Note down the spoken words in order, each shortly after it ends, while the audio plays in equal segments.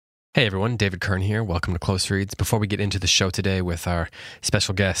Hey everyone, David Kern here. Welcome to Close Reads. Before we get into the show today with our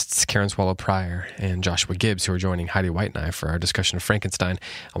special guests, Karen Swallow Prior and Joshua Gibbs, who are joining Heidi White and I for our discussion of Frankenstein,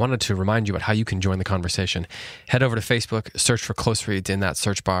 I wanted to remind you about how you can join the conversation. Head over to Facebook, search for Close Reads in that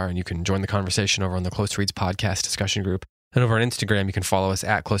search bar, and you can join the conversation over on the Close Reads podcast discussion group. And over on Instagram, you can follow us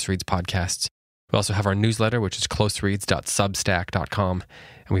at Close Reads Podcasts. We also have our newsletter, which is closereads.substack.com.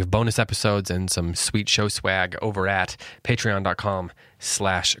 And we have bonus episodes and some sweet show swag over at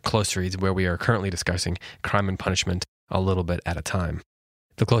patreon.com/closereads, where we are currently discussing Crime and Punishment a little bit at a time.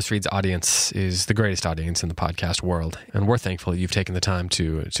 The Close Reads audience is the greatest audience in the podcast world, and we're thankful that you've taken the time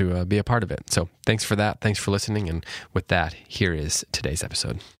to be a part of it. So thanks for that. Thanks for listening. And with that, here is today's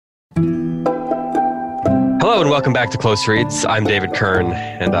episode. Hello and welcome back to Close Reads. I'm David Kern,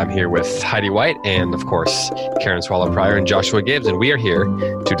 and I'm here with Heidi White and, of course, Karen Swallow Prior and Joshua Gibbs, and we are here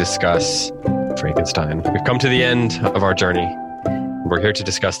to discuss Frankenstein. We've come to the end of our journey. We're here to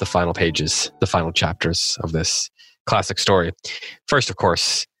discuss the final pages, the final chapters of this classic story. First, of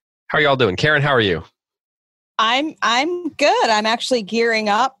course, how are you all doing? Karen, how are you? I'm good. I'm actually gearing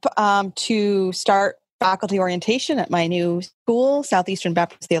up to start faculty orientation at my new school, Southeastern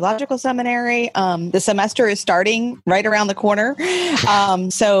Baptist Theological Seminary. The semester is starting right around the corner.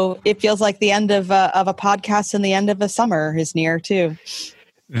 So it feels like the end of a podcast and the end of a summer is near too.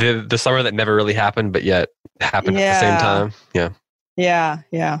 The summer that never really happened, but yet happened at the same time.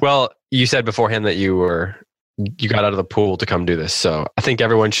 Yeah. Well, you said beforehand that you got out of the pool to come do this. So I think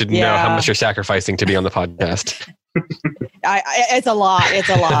everyone should know how much you're sacrificing to be on the podcast. It's a lot.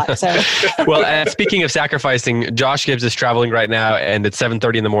 So. Well, and speaking of sacrificing, Josh Gibbs is traveling right now, and it's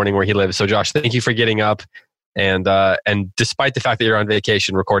 7:30 in the morning where he lives. So, Josh, thank you for getting up, and despite the fact that you're on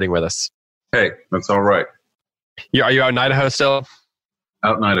vacation, recording with us. Hey, that's all right. Are you out in Idaho still?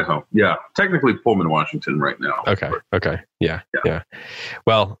 Out in Idaho, yeah. Technically Pullman, Washington, right now. Okay. Yeah.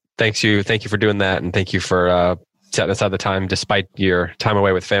 Well, thank you for doing that, and thank you for setting aside the time despite your time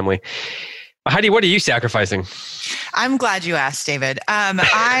away with family. Heidi, what are you sacrificing? I'm glad you asked, David.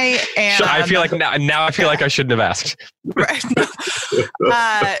 I am. I feel like now I feel like I shouldn't have asked. Right.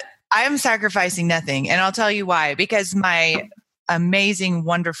 I am sacrificing nothing, and I'll tell you why. Because my amazing,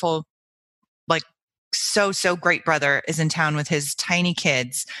 wonderful, so great brother is in town with his tiny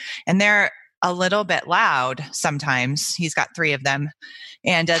kids, and they're a little bit loud sometimes. He's got 3 of them,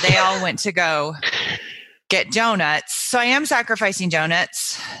 and they all went to go get donuts. So I am sacrificing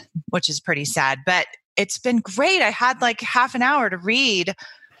donuts, which is pretty sad, but it's been great. I had half an hour to read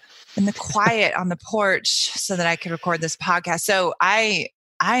in the quiet on the porch so that I could record this podcast. So I'm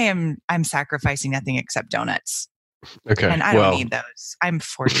sacrificing nothing except donuts. Okay. And I don't need those. I'm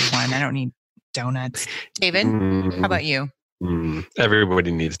 41. I don't need donuts. David, how about you?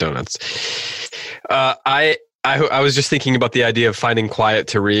 Everybody needs donuts. I was just thinking about the idea of finding quiet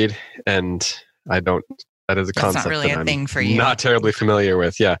to read, and that is a concept that's not really a thing for you. Not terribly familiar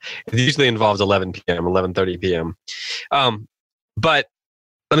with. Yeah. It usually involves 11 p.m., 11:30 p.m. But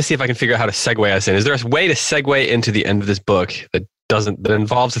let me see if I can figure out how to segue us in. Is there a way to segue into the end of this book that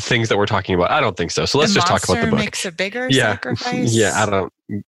involves the things that we're talking about? I don't think so. So let's just talk about the book. The monster makes a bigger sacrifice? Yeah,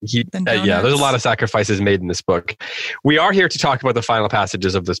 there's a lot of sacrifices made in this book. We are here to talk about the final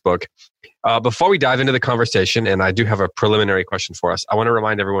passages of this book. Before we dive into the conversation, and I do have a preliminary question for us, I want to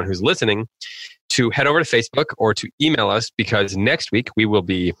remind everyone who's listening to head over to Facebook or to email us, because next week we will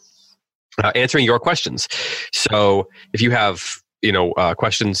be answering your questions. So if you have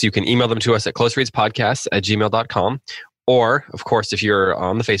questions, you can email them to us at closereadspodcasts@gmail.com. Or, of course, if you're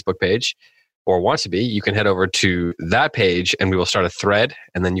on the Facebook page or want to be, you can head over to that page and we will start a thread,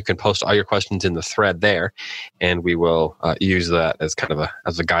 and then you can post all your questions in the thread there, and we will use that as kind of a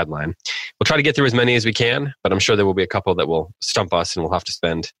guideline. We'll try to get through as many as we can, but I'm sure there will be a couple that will stump us and we'll have to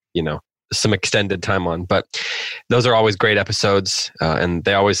spend, some extended time on. But those are always great episodes, and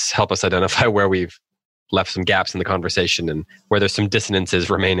they always help us identify where we've left some gaps in the conversation and where there's some dissonances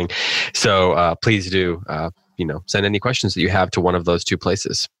remaining. So please do send any questions that you have to one of those 2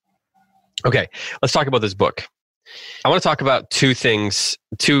 places. Okay, let's talk about this book. I want to talk about 2 things.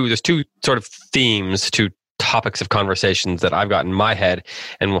 There's 2 sort of themes, 2 topics of conversations that I've got in my head,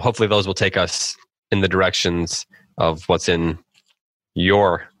 and hopefully those will take us in the directions of what's in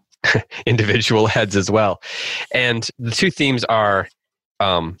your individual heads as well. And the 2 themes are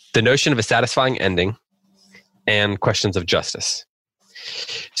the notion of a satisfying ending and questions of justice.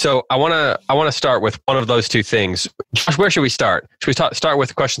 So I want to start with one of those 2 things. Josh, where should we start? Should we start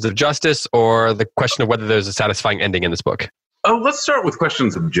with questions of justice or the question of whether there's a satisfying ending in this book? Oh, let's start with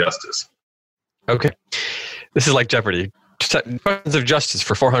questions of justice. Okay. This is like Jeopardy. Questions of justice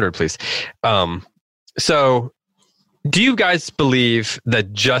for 400, please. So Do you guys believe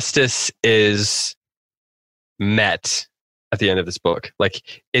that justice is met at the end of this book?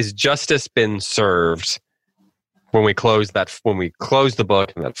 Like, is justice been served when we close the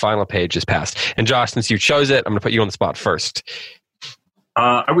book and that final page is passed? And Josh, since you chose it, I'm going to put you on the spot first.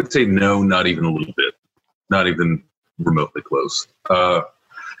 I would say no, not even a little bit, not even remotely close.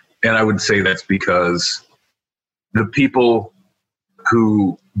 And I would say that's because the people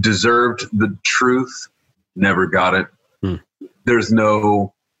who deserved the truth never got it. There's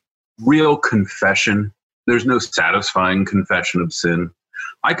no real confession. There's no satisfying confession of sin.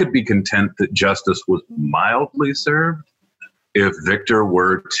 I could be content that justice was mildly served if Victor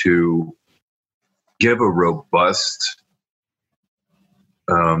were to give a robust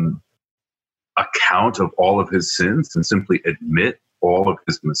account of all of his sins and simply admit all of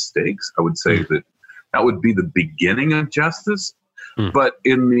his mistakes. I would say that would be the beginning of justice. But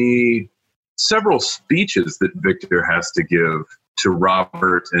in the several speeches that Victor has to give to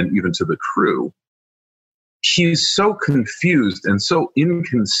Robert and even to the crew, he's so confused and so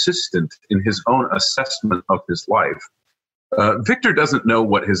inconsistent in his own assessment of his life. Victor doesn't know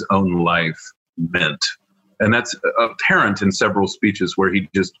what his own life meant. And that's apparent in several speeches where he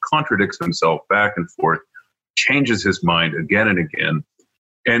just contradicts himself back and forth, changes his mind again and again,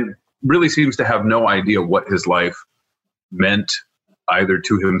 and really seems to have no idea what his life meant either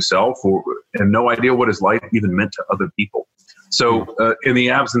to himself and no idea what his life even meant to other people. So in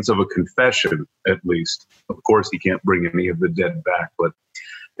the absence of a confession, at least, of course, he can't bring any of the dead back, but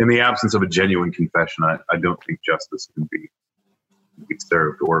in the absence of a genuine confession, I don't think justice can be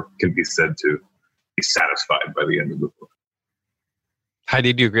served or can be said to be satisfied by the end of the book.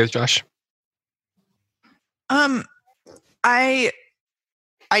 Heidi, do you agree with Josh?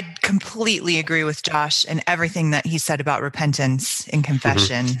 I completely agree with Josh and everything that he said about repentance and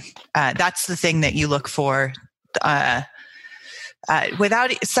confession. That's the thing that you look for.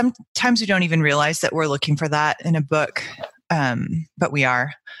 Sometimes we don't even realize that we're looking for that in a book, but we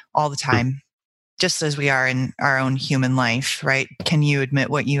are all the time, just as we are in our own human life, right? Can you admit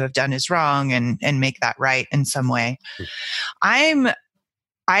what you have done is wrong and make that right in some way? I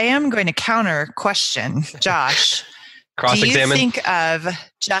am going to counter question Josh. Cross-examine. Do you think of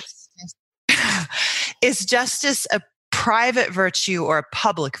justice? Is justice a private virtue or a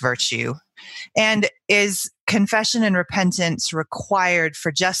public virtue? And is confession and repentance required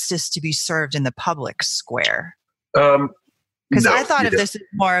for justice to be served in the public square? Because I thought of this as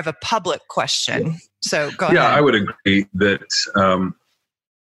more of a public question. So go ahead. Yeah, I would agree that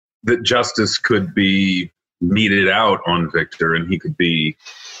that justice could be meted out on Victor, and he could be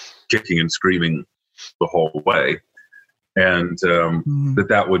kicking and screaming the whole way, and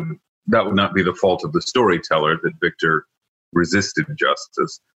that would not be the fault of the storyteller that Victor resisted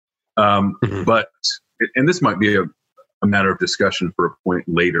justice. But, and this might be a matter of discussion for a point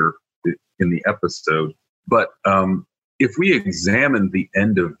later in the episode, but if we examine the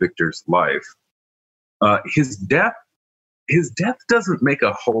end of Victor's life, his death doesn't make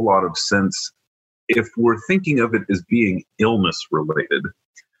a whole lot of sense if we're thinking of it as being illness related.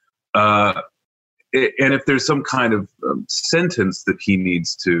 And if there's some kind of sentence that he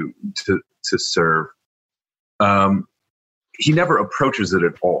needs to serve, he never approaches it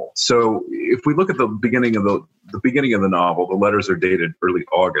at all. So if we look at the beginning of the novel, the letters are dated early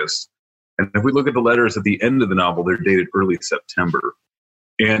August. And if we look at the letters at the end of the novel, they're dated early September.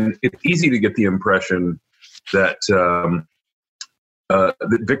 And it's easy to get the impression that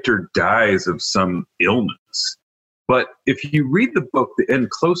that Victor dies of some illness. But if you read the book, the end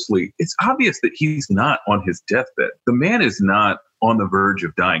closely, it's obvious that he's not on his deathbed. The man is not on the verge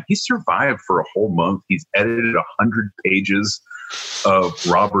of dying. He survived for a whole month. He's edited 100 pages of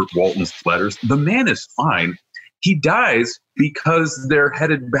Robert Walton's letters. The man is fine. He dies because they're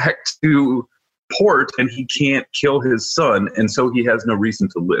headed back to port and he can't kill his son, and so he has no reason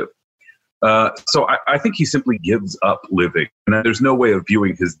to live. So I think he simply gives up living. And there's no way of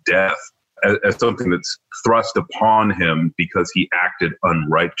viewing his death as something that's thrust upon him because he acted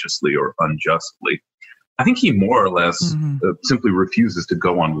unrighteously or unjustly. I think he more or less simply refuses to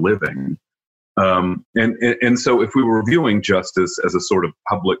go on living. And so if we were viewing justice as a sort of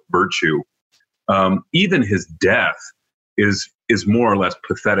public virtue, even his death is more or less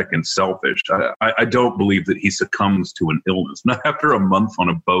pathetic and selfish. I don't believe that he succumbs to an illness. Not after a month on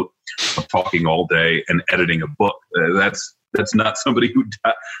a boat of talking all day and editing a book. That's not somebody who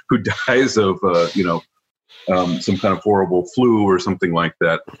dies of some kind of horrible flu or something like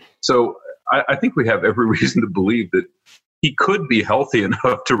that. So I think we have every reason to believe that he could be healthy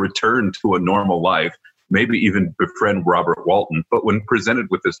enough to return to a normal life maybe even befriend Robert Walton. But when presented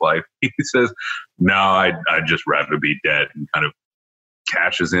with his life, he says, no, I'd just rather be dead, and kind of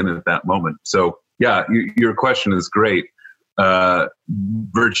cashes in at that moment. So yeah, your question is great.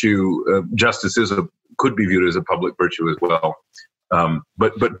 Justice could be viewed as a public virtue as well.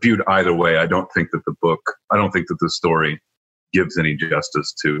 But viewed either way, I don't think that the story gives any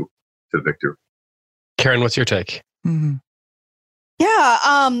justice to Victor. Karen, what's your take? Mm-hmm.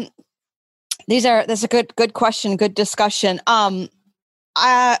 Yeah, that's a good question, good discussion. What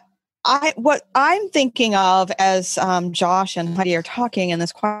I'm thinking of as Josh and Heidi are talking in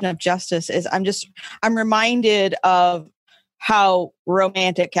this question of justice is I'm reminded of how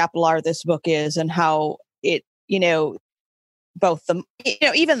romantic, capital R, this book is, and how it, both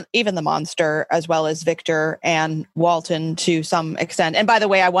even the monster as well as Victor and Walton to some extent. And by the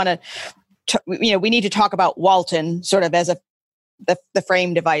way, I want to, we need to talk about Walton sort of as the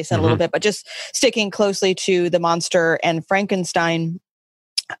frame device in a little bit, but just sticking closely to the monster and Frankenstein.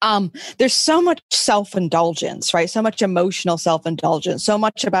 There's so much self-indulgence, right? So much emotional self-indulgence, so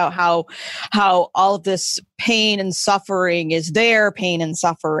much about how all of this pain and suffering is their pain and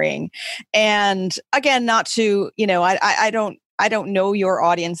suffering. And again, not to, I don't know your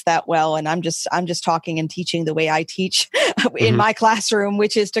audience that well, and I'm just talking and teaching the way I teach in my classroom,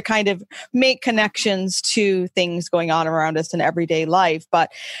 which is to kind of make connections to things going on around us in everyday life.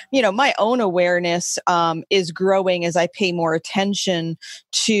 But my own awareness is growing as I pay more attention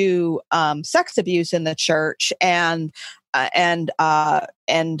to sex abuse in the church and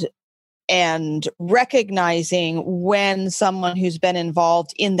recognizing when someone who's been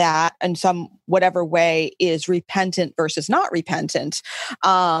involved in that in some whatever way is repentant versus not repentant.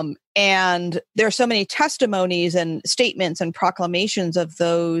 And there are so many testimonies and statements and proclamations of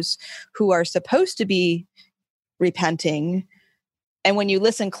those who are supposed to be repenting. And when you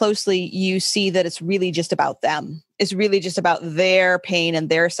listen closely, you see that it's really just about them. It's really just about their pain and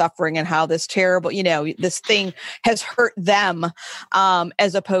their suffering and how this terrible, this thing has hurt them,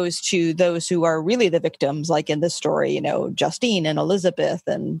 as opposed to those who are really the victims, like in this story, Justine and Elizabeth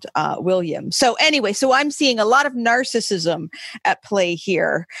and William. So anyway, I'm seeing a lot of narcissism at play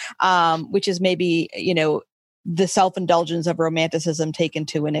here, which is maybe, the self-indulgence of romanticism taken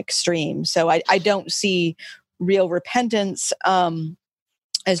to an extreme. So I don't see real repentance,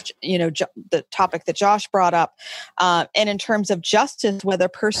 as the topic that Josh brought up. And in terms of justice, whether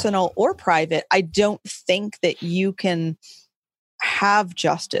personal or private, I don't think that you can have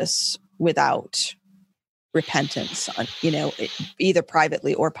justice without repentance, either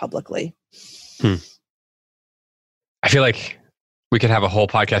privately or publicly. I feel like we could have a whole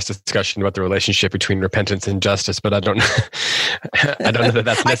podcast discussion about the relationship between repentance and justice, but I don't know that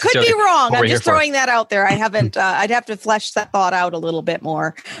that's necessarily. I could be wrong. I'm just throwing that out there. I haven't. I'd have to flesh that thought out a little bit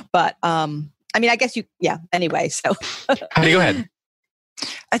more. But I guess anyway, so. Heidi, go ahead.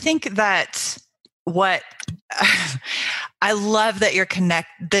 I think that what I love that you're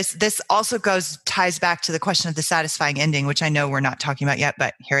this also ties back to the question of the satisfying ending, which I know we're not talking about yet,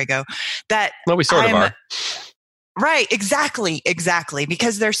 but here I go. We sort of are. Right. Exactly.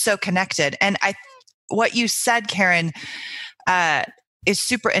 Because they're so connected. And what you said, Karen, is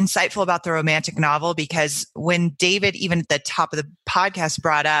super insightful about the romantic novel, because when David, even at the top of the podcast,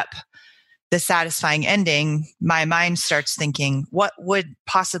 brought up the satisfying ending, my mind starts thinking, what would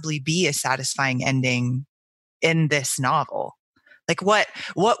possibly be a satisfying ending in this novel? Like what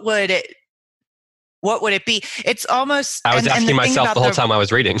would it be? It's almost, I was asking myself the whole time I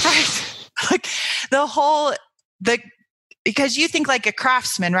was reading. Right, like because you think like a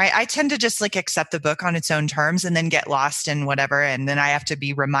craftsman, right? I tend to just like accept the book on its own terms and then get lost in whatever. And then I have to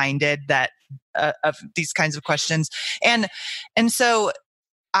be reminded that of these kinds of questions. And so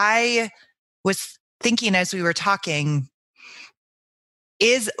I was thinking as we were talking,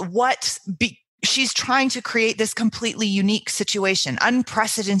 she's trying to create this completely unique situation,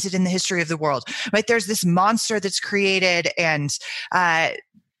 unprecedented in the history of the world, right? There's this monster that's created and by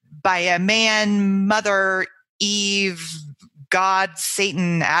a man, Mother Eve, God,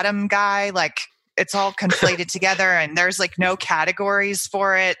 Satan, Adam guy, like it's all conflated together, and there's like no categories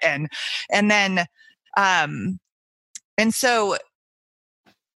for it. And so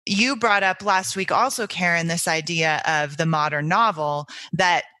you brought up last week also, Karen, this idea of the modern novel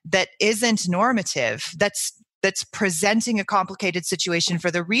that isn't normative, that's presenting a complicated situation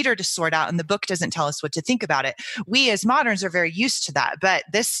for the reader to sort out, and the book doesn't tell us what to think about it. We as moderns are very used to that, but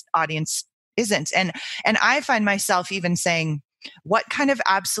this audience isn't. And I find myself even saying, what kind of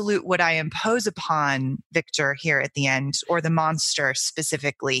absolute would I impose upon Victor here at the end, or the monster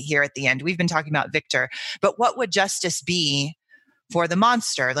specifically here at the end? We've been talking about Victor, but what would justice be for the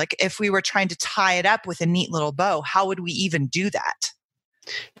monster. Like if we were trying to tie it up with a neat little bow, how would we even do that?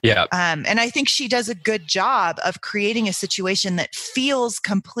 Yeah. And I think she does a good job of creating a situation that feels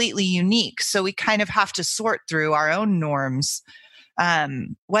completely unique. So we kind of have to sort through our own norms.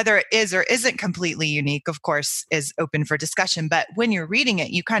 Whether it is or isn't completely unique, of course, is open for discussion. But when you're reading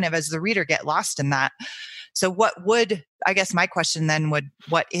it, you kind of, as the reader, get lost in that. So I guess my question then what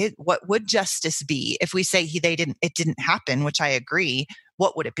would justice be if we say it didn't happen, which I agree,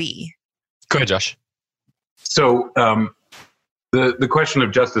 what would it be? Go ahead, Josh. So the question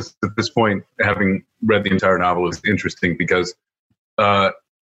of justice at this point, having read the entire novel, is interesting because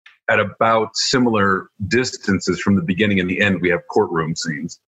at about similar distances from the beginning and the end, we have courtroom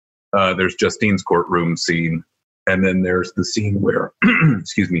scenes. There's Justine's courtroom scene, and then there's the scene where,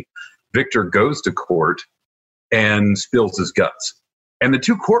 Victor goes to court and spills his guts. And the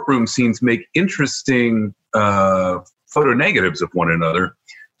two courtroom scenes make interesting photo negatives of one another.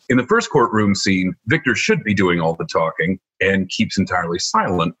 In the first courtroom scene, Victor should be doing all the talking and keeps entirely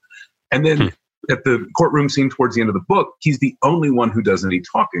silent. And then at the courtroom scene towards the end of the book, he's the only one who does any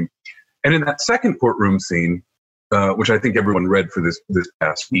talking. And in that second courtroom scene, which I think everyone read for this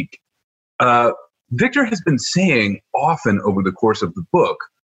past week, Victor has been saying often over the course of the book,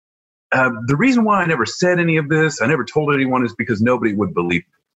 the reason why I never said any of this, I never told anyone, is because nobody would believe me.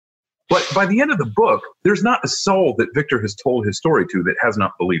 But by the end of the book, there's not a soul that Victor has told his story to that has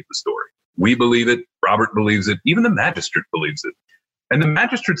not believed the story. We believe it. Robert believes it. Even the magistrate believes it. And the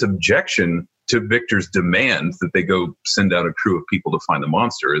magistrate's objection to Victor's demand that they go send out a crew of people to find the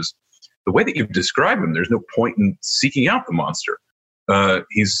monster is, the way that you've described him, there's no point in seeking out the monster.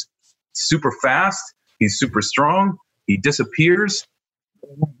 He's super fast. He's super strong. He disappears.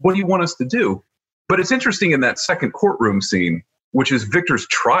 What do you want us to do? But it's interesting in that second courtroom scene, which is Victor's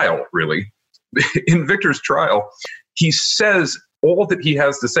trial, really. In Victor's trial, he says all that he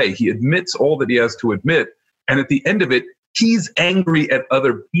has to say. He admits all that he has to admit. And at the end of it, he's angry at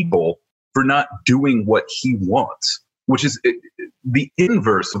other people for not doing what he wants, which is the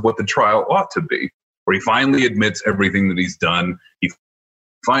inverse of what the trial ought to be, where he finally admits everything that he's done. He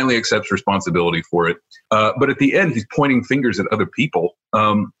finally accepts responsibility for it. But at the end, he's pointing fingers at other people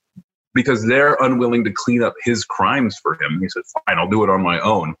because they're unwilling to clean up his crimes for him. He said, fine, I'll do it on my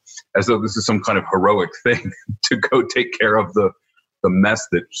own, as though this is some kind of heroic thing to go take care of the mess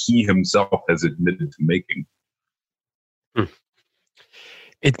that he himself has admitted to making.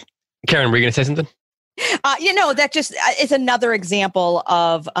 Karen, were you going to say something? That just is another example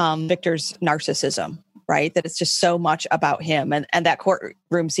of Victor's narcissism, right? That it's just so much about him and that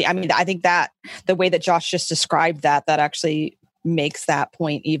courtroom scene. I mean, I think that the way that Josh just described that actually makes that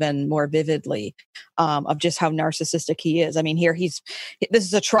point even more vividly of just how narcissistic he is. I mean, this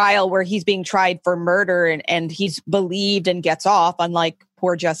is a trial where he's being tried for murder and he's believed and gets off, unlike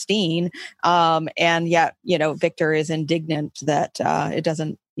poor Justine. And yet, Victor is indignant that it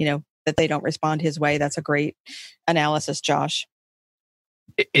doesn't, that they don't respond his way. That's a great analysis, Josh.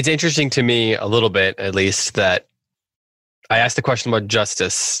 It's interesting to me a little bit, at least, that I asked the question about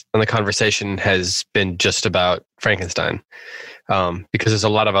justice and the conversation has been just about Frankenstein. Because there's a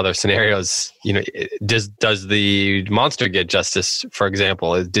lot of other scenarios, does the monster get justice, for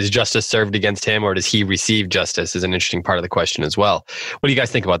example? Is justice served against him or does he receive justice is an interesting part of the question as well. What do you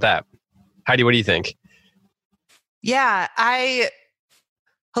guys think about that? Heidi, what do you think? Yeah,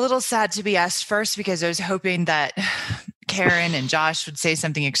 a little sad to be asked first because I was hoping that Karen and Josh would say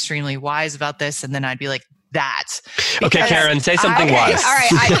something extremely wise about this, and then I'd be like, that. Okay, Karen, say something wise. All right.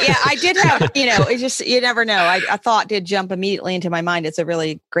 I did have, it's just, you never know. A thought did jump immediately into my mind. It's a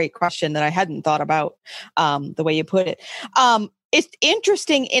really great question that I hadn't thought about the way you put it. It's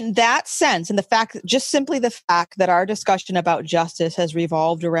interesting in that sense, and just simply the fact that our discussion about justice has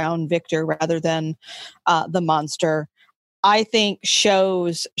revolved around Victor rather than the monster, I think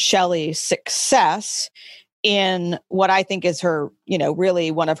shows Shelley's success in what I think is her, really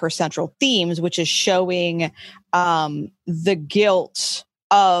one of her central themes, which is showing the guilt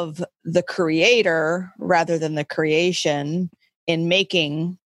of the creator rather than the creation in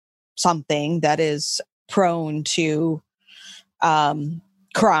making something that is prone to crime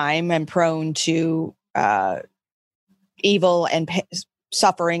and prone to evil and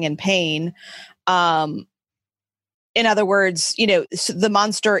suffering and pain. In other words, the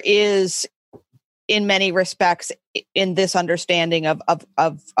monster is, in many respects, in this understanding of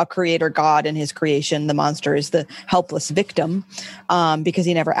a creator God and his creation, the monster is the helpless victim because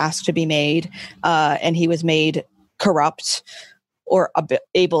he never asked to be made and he was made corrupt or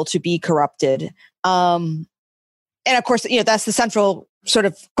able to be corrupted. And of course, that's the central sort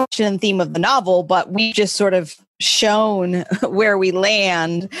of question and theme of the novel, but we just sort of shown where we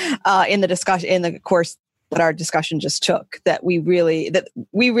land in the discussion, in the course that our discussion just took, that we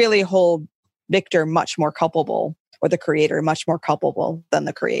really hold Victor much more culpable, or the creator much more culpable than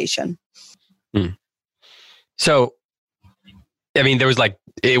the creation. So, I mean,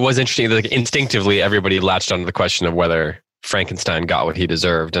 it was interesting. Like, instinctively, everybody latched onto the question of whether Frankenstein got what he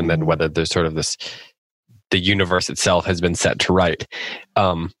deserved, and then whether there's sort of the universe itself has been set to right.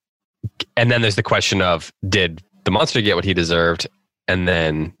 And then there's the question of, did the monster get what he deserved? And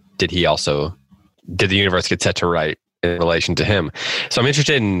then did the universe get set to right in relation to him? So I'm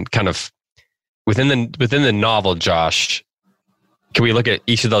interested in kind of within the novel, Josh, can we look at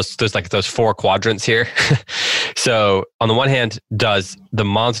each of those four quadrants here? So on the one hand, does the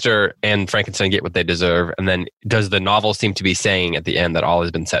monster and Frankenstein get what they deserve? And then does the novel seem to be saying at the end that all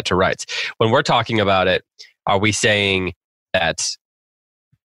has been set to rights? When we're talking about it, are we saying that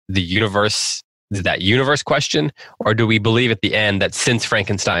the universe, that universe question, or do we believe at the end that since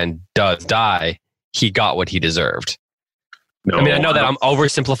Frankenstein does die, he got what he deserved? No, I mean, I know that I'm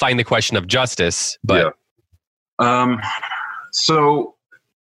oversimplifying the question of justice, but... Yeah. So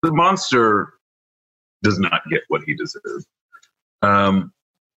the monster does not get what he deserves. I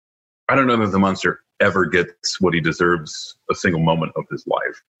don't know that the monster ever gets what he deserves a single moment of his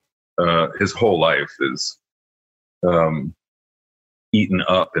life. His whole life is eaten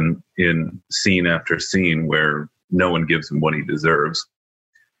up in scene after scene where no one gives him what he deserves.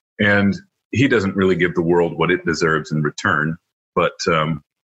 And he doesn't really give the world what it deserves in return, but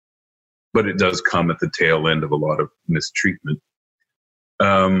it does come at the tail end of a lot of mistreatment.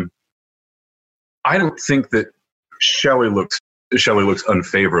 I don't think that Shelley looks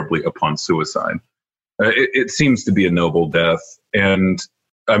unfavorably upon suicide. It seems to be a noble death, and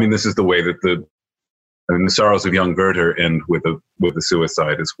I mean, this is the way that the Sorrows of Young Werther end with a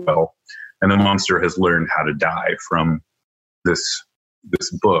suicide as well. And the monster has learned how to die from this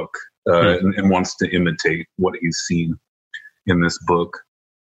book, and wants to imitate what he's seen in this book.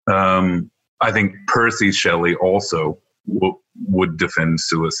 I think Percy Shelley also would defend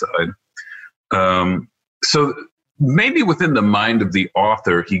suicide. So maybe within the mind of the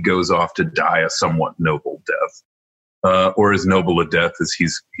author, he goes off to die a somewhat noble death, or as noble a death as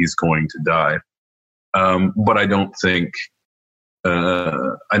he's going to die. But I don't think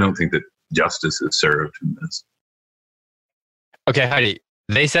that justice is served in this. Okay, Heidi,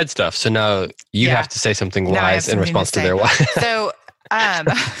 they said stuff, so now you have to say something wise in response to their why. So,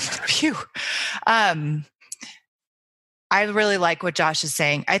 phew. I really like what Josh is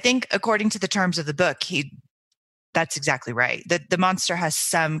saying. I think according to the terms of the book, that's exactly right. The monster has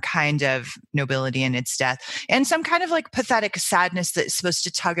some kind of nobility in its death and some kind of like pathetic sadness that's supposed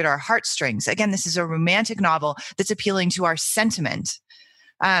to tug at our heartstrings. Again, this is a romantic novel that's appealing to our sentiment.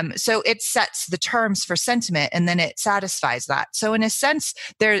 So it sets the terms for sentiment and then it satisfies that. So in a sense,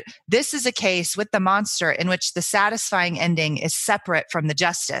 this is a case with the monster in which the satisfying ending is separate from the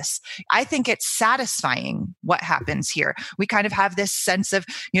justice. I think it's satisfying what happens here. We kind of have this sense of,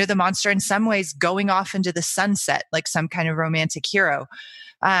 the monster in some ways going off into the sunset, like some kind of romantic hero.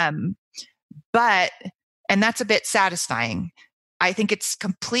 And that's a bit satisfying. I think it's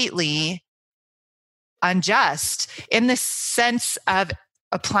completely unjust in the sense of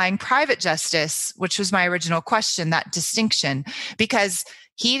applying private justice, which was my original question, that distinction, because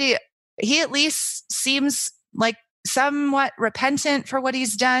he at least seems like somewhat repentant for what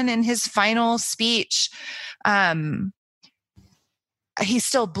he's done in his final speech. He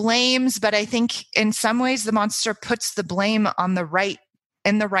still blames, but I think in some ways the monster puts the blame in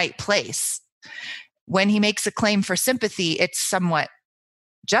the right place. When he makes a claim for sympathy, it's somewhat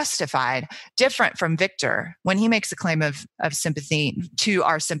justified, different from Victor. When he makes a claim of sympathy to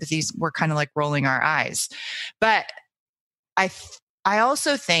our sympathies, we're kind of like rolling our eyes. But I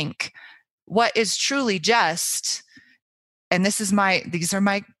also think what is truly just, and these are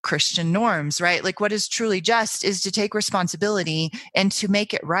my Christian norms, right? Like what is truly just is to take responsibility and to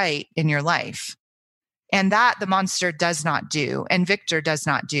make it right in your life. And that the monster does not do, and Victor does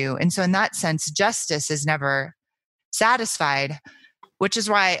not do. And so in that sense, justice is never satisfied. Which is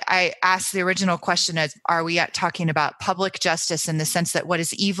why I asked the original question as, are we talking about public justice in the sense that what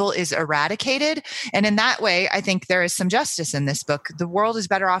is evil is eradicated? And in that way, I think there is some justice in this book. The world is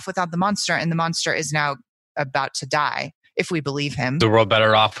better off without the monster, and the monster is now about to die, if we believe him. The world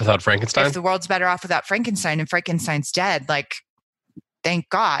better off without Frankenstein? If the world's better off without Frankenstein and Frankenstein's dead, like, thank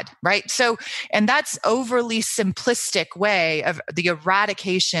God, right? So, and that's overly simplistic way of the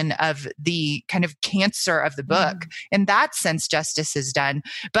eradication of the kind of cancer of the book. In that sense, justice is done.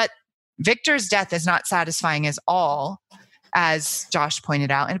 But Victor's death is not satisfying at all. as Josh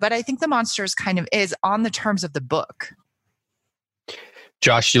pointed out. But I think the monsters kind of is on the terms of the book.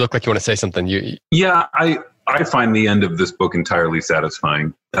 Josh, you look like you want to say something. Yeah, I find the end of this book entirely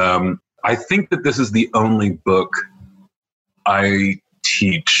satisfying. I think that this is the only book I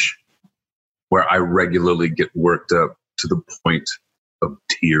teach where I regularly get worked up to the point of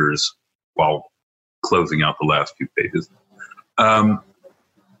tears while closing out the last few pages.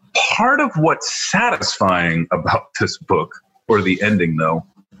 Part of what's satisfying about this book, or the ending though,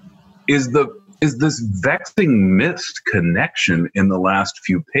 is this vexing missed connection in the last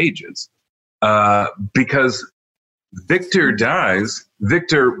few pages. Because Victor dies,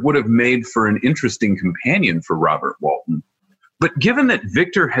 Victor would have made for an interesting companion for Robert Walton. But given that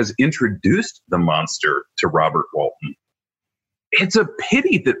Victor has introduced the monster to Robert Walton, it's a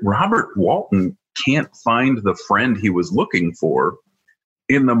pity that Robert Walton can't find the friend he was looking for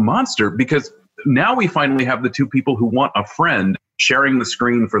in the monster, because now we finally have the two people who want a friend sharing the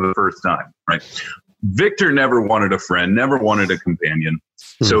screen for the first time, right? Victor never wanted a friend, never wanted a companion,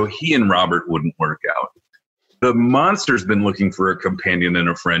 so he and Robert wouldn't work out. The monster's been looking for a companion and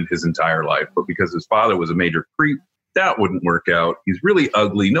a friend his entire life, but because his father was a major creep, that wouldn't work out. He's really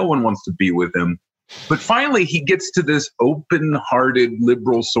ugly. No one wants to be with him. But finally, he gets to this open-hearted,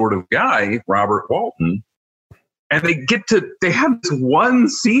 liberal sort of guy, Robert Walton, and they have this one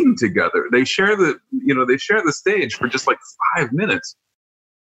scene together. They share the stage for just like 5 minutes.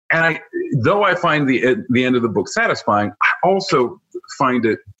 And though I find the end of the book satisfying, I also find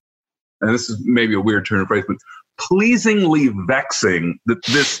it, and this is maybe a weird turn of phrase, but pleasingly vexing that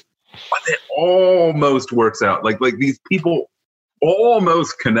it almost works out. Like these people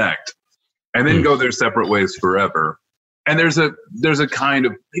almost connect and then go their separate ways forever. And there's a kind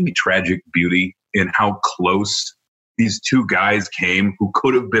of maybe tragic beauty in how close these two guys came who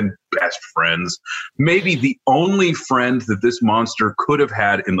could have been best friends. Maybe the only friend that this monster could have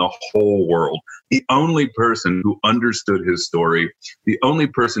had in the whole world. The only person who understood his story. The only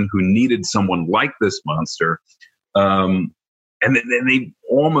person who needed someone like this monster. And then they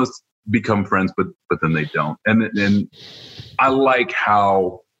almost become friends, but then they don't. And I like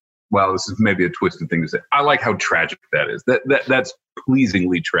how, well, this is maybe a twisted thing to say. I like how tragic that is. That's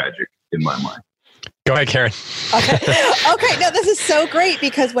pleasingly tragic in my mind. Go ahead, Karen. Okay. No, this is so great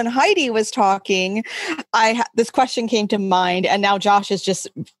because when Heidi was talking, this question came to mind, and now Josh has just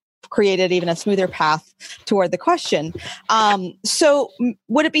created even a smoother path toward the question. So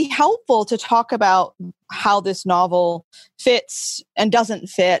would it be helpful to talk about how this novel fits and doesn't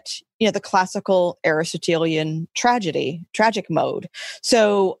fit, the classical Aristotelian tragic mode?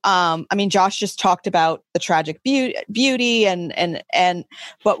 So, Josh just talked about the tragic beauty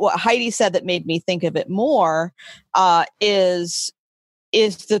but what Heidi said that made me think of it more, is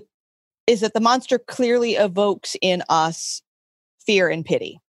that the monster clearly evokes in us fear and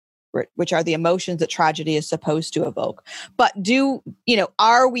pity, which are the emotions that tragedy is supposed to evoke. But does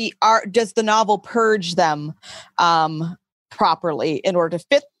the novel purge them properly in order to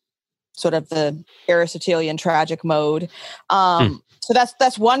fit sort of the Aristotelian tragic mode? So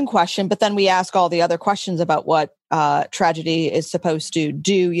that's one question, but then we ask all the other questions about what tragedy is supposed to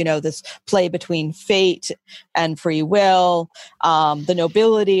do, this play between fate and free will, the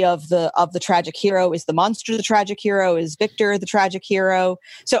nobility of the tragic hero. Is the monster the tragic hero? Is Victor the tragic hero?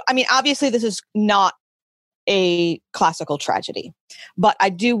 So, obviously this is not a classical tragedy, but I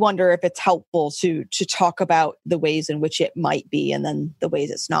do wonder if it's helpful to talk about the ways in which it might be and then the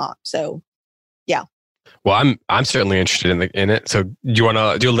ways it's not. So, yeah. Well, I'm certainly interested in it. So, do you want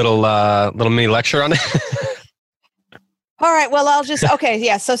to do a little mini lecture on it? All right. Well, I'll just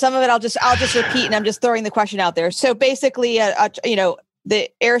yeah. So some of it I'll just repeat, and I'm just throwing the question out there. So basically, the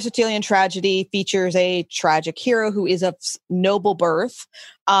Aristotelian tragedy features a tragic hero who is of noble birth.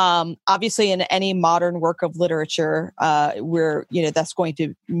 Obviously, in any modern work of literature, where that's going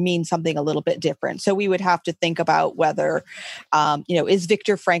to mean something a little bit different. So we would have to think about whether, is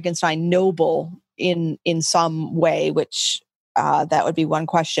Victor Frankenstein noble in some way, which that would be one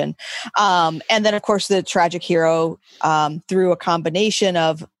question. And then, of course, the tragic hero, through a combination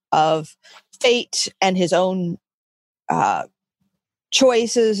of fate and his own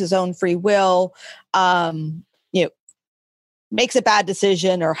choices, his own free will, makes a bad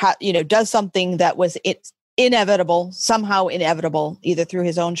decision or does something that was somehow inevitable, either through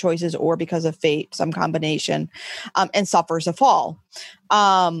his own choices or because of fate, some combination, and suffers a fall.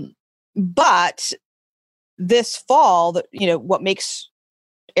 But this fall, what makes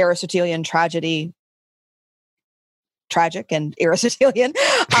Aristotelian tragedy tragic and Aristotelian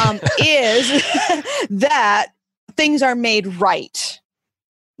is that things are made right.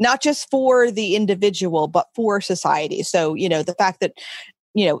 not just for the individual, but for society. So, the fact that,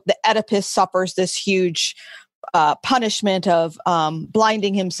 the Oedipus suffers this huge punishment of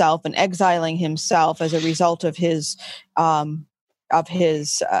blinding himself and exiling himself as a result of his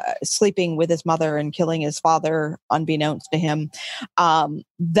sleeping with his mother and killing his father unbeknownst to him,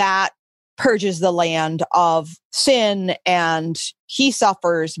 that purges the land of sin, and he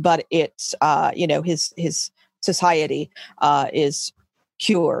suffers, but it's his society is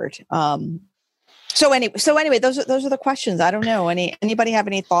cured. So anyway, those are the questions. I don't know. Anybody have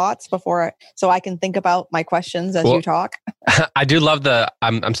any thoughts so I can think about my questions as you talk? I do love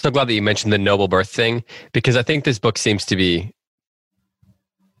I'm so glad that you mentioned the noble birth thing, because I think this book seems to be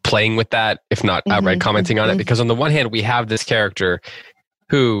playing with that, if not outright commenting on it. Because on the one hand, we have this character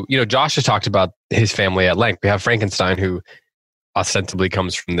who, Josh has talked about his family at length. We have Frankenstein, who ostensibly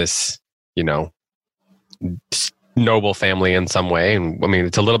comes from this, noble family in some way. And I mean,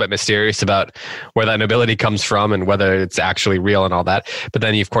 it's a little bit mysterious about where that nobility comes from and whether it's actually real and all that. But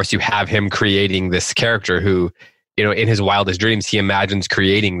then, of course, you have him creating this character who, in his wildest dreams, he imagines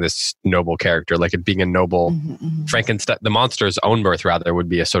creating this noble character, like it being a noble Frankenstein. The monster's own birth, rather, would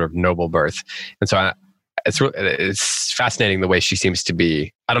be a sort of noble birth. And so it's fascinating the way she seems to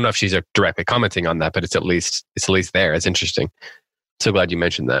be. I don't know if she's directly commenting on that, but it's at least there. It's interesting. So glad you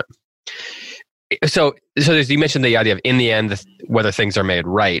mentioned that. So you mentioned the idea of, in the end, whether things are made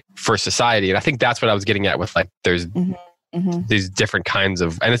right for society. And I think that's what I was getting at with, like, there's these different kinds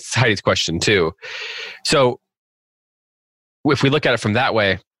of, and it's Heidi's question too. So if we look at it from that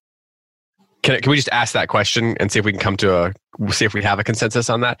way, can we just ask that question and see if we can see if we have a consensus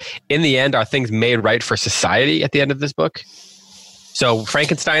on that? In the end, are things made right for society at the end of this book? So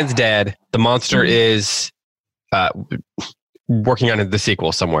Frankenstein's dead. The monster is working on the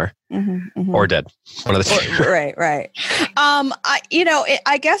sequel somewhere, or dead. One of the two. Right.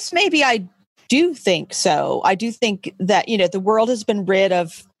 I guess maybe I do think so. I do think that, the world has been rid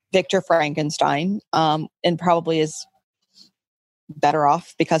of Victor Frankenstein, and probably is better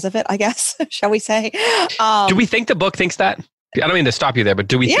off because of it, I guess, shall we say. Do we think the book thinks that? I don't mean to stop you there, but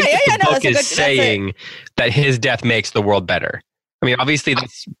do we think the book is saying that his death makes the world better? I mean, obviously,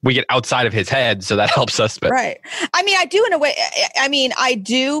 we get outside of his head, so that helps us. But. Right. I mean, I do in a way. I mean, I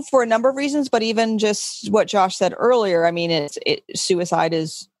do for a number of reasons, but even just what Josh said earlier, I mean, suicide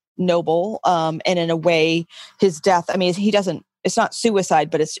is noble. And in a way, his death, I mean, it's not suicide,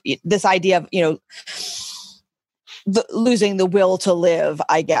 but it's this idea of, losing the will to live,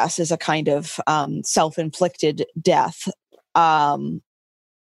 I guess, is a kind of self-inflicted death. And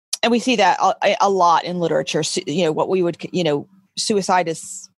we see that a lot in literature. What we would, suicide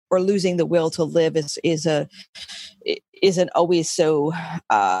is, or losing the will to live isn't always so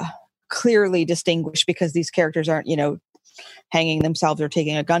clearly distinguished, because these characters aren't, hanging themselves or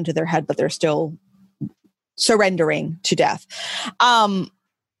taking a gun to their head, but they're still surrendering to death.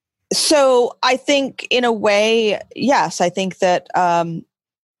 So I think, in a way, yes, I think that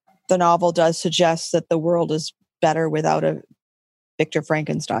the novel does suggest that the world is better without a Victor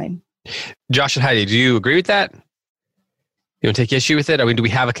Frankenstein. Josh and Heidi, do you agree with that? You want to take issue with it? I mean, do we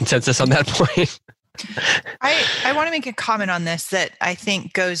have a consensus on that point? I want to make a comment on this that I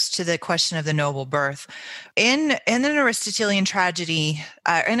think goes to the question of the noble birth. In an Aristotelian tragedy,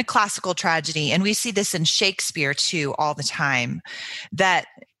 in a classical tragedy, and we see this in Shakespeare too all the time, that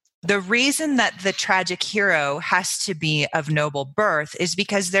the reason that the tragic hero has to be of noble birth is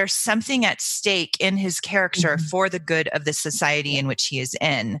because there's something at stake in his character for the good of the society in which he is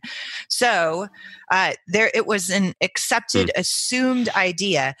in. So it was an accepted, assumed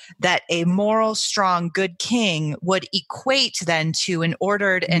idea that a moral, strong, good king would equate then to an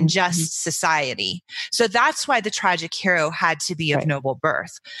ordered and just society. So that's why the tragic hero had to be of noble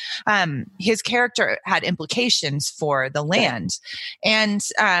birth. His character had implications for the land. And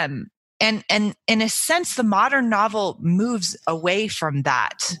in a sense, the modern novel moves away from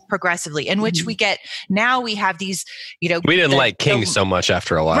that progressively, in which we have these, we didn't like kings so much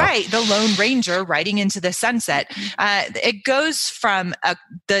after a while. Right. The Lone Ranger riding into the sunset. It goes from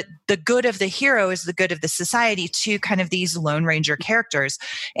the good of the hero is the good of the society to kind of these Lone Ranger characters.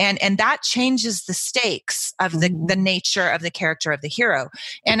 And that changes the stakes of the nature of the character of the hero.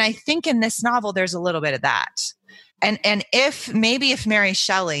 And I think in this novel, there's a little bit of that. And if Mary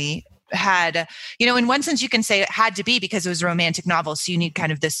Shelley had, in one sense you can say it had to be because it was a romantic novel. So you need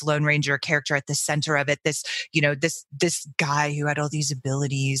kind of this Lone Ranger character at the center of it. This, this guy who had all these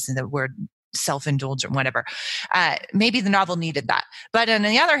abilities and that were self-indulgent, whatever. Maybe the novel needed that. But on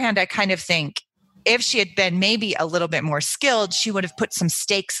the other hand, I kind of think if she had been maybe a little bit more skilled, she would have put some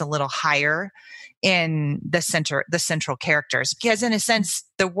stakes a little higher in the central characters, because in a sense,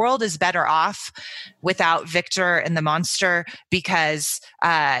 the world is better off without Victor and the monster, because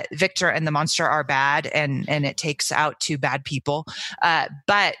Victor and the monster are bad, and it takes out two bad people.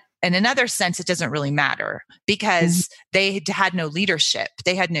 But in another sense, it doesn't really matter, because they had no leadership.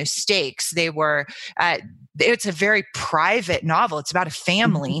 They had no stakes. They were, it's a very private novel. It's about a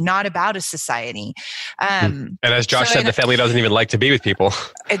family, not about a society. And as Josh said, the family doesn't even like to be with people.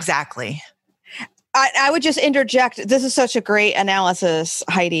 Exactly. I would just interject. This is such a great analysis,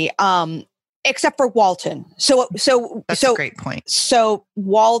 Heidi. Except for Walton. So That's a great point. So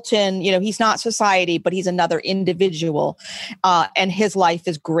Walton, he's not society, but he's another individual, and his life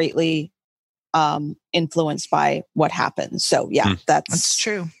is greatly influenced by what happens. So yeah, that's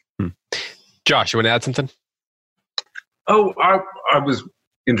true. Josh, you want to add something? Oh, I was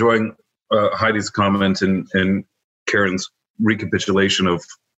enjoying Heidi's comment and Karen's recapitulation of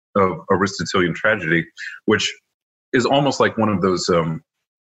Aristotelian tragedy, which is almost like one of those.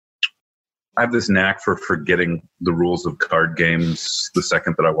 I have this knack for forgetting the rules of card games the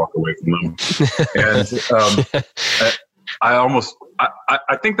second that I walk away from them, and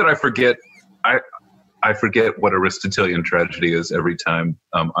I think that I forget what Aristotelian tragedy is every time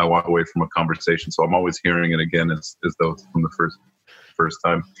I walk away from a conversation. So I'm always hearing it again as though it's from the first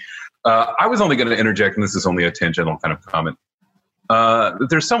time. I was only going to interject, and this is only a tangential kind of comment.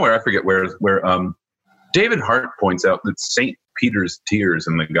 There's somewhere, I forget where David Hart points out that St. Peter's tears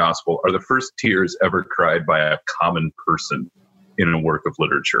in the gospel are the first tears ever cried by a common person in a work of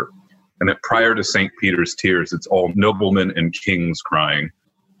literature. And that prior to St. Peter's tears, it's all noblemen and kings crying.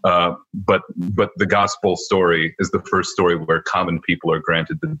 But the gospel story is the first story where common people are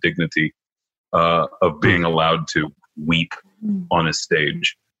granted the dignity of being allowed to weep on a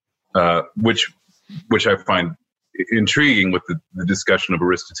stage, which I find intriguing with the discussion of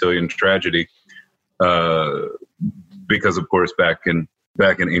Aristotelian tragedy. Because of course, back in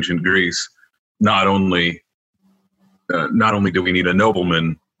ancient Greece, not only do we need a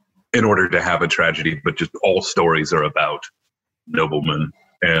nobleman in order to have a tragedy, but just all stories are about noblemen,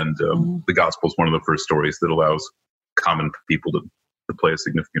 and the gospel is one of the first stories that allows common people to play a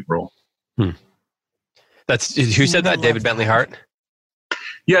significant role. That's who said that? David Bentley Hart.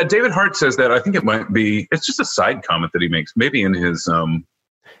 Yeah, David Hart says that. I think it's just a side comment that he makes, maybe in his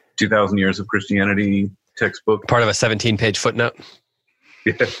 2,000 Years of Christianity textbook. Part of a 17-page footnote.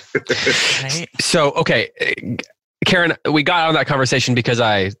 Yeah. Right. So, okay, Karen, we got on that conversation because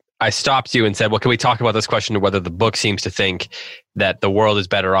I stopped you and said, well, can we talk about this question of whether the book seems to think that the world is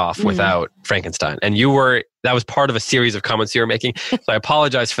better off without Frankenstein? And that was part of a series of comments you were making. So I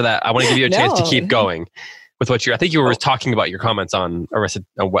apologize for that. I want to give you a chance to keep going with what I think you were talking about your comments on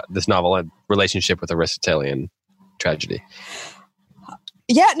what this novel and relationship with Aristotelian tragedy.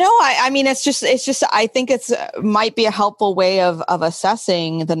 Yeah, no, I mean, it's just, I think it's might be a helpful way of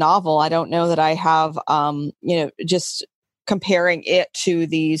assessing the novel. I don't know that I have, just comparing it to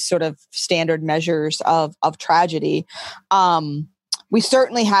these sort of standard measures of tragedy. We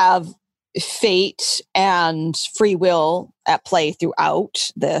certainly have fate and free will at play throughout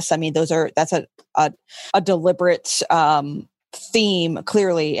this. I mean, that's a deliberate theme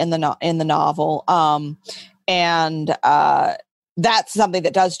clearly in the novel. And that's something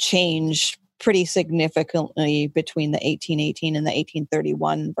that does change pretty significantly between the 1818 and the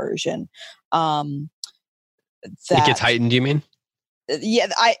 1831 version. It gets heightened, you mean? Yeah,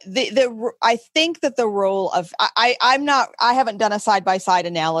 I think that the role of I haven't done a side by side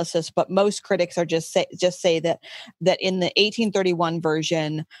analysis, but most critics are just say that in the 1831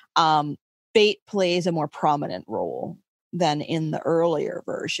 version, fate plays a more prominent role than in the earlier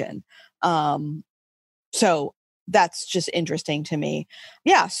version. So that's just interesting to me.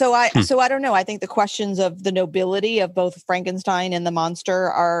 Yeah. So I don't know. I think the questions of the nobility of both Frankenstein and the monster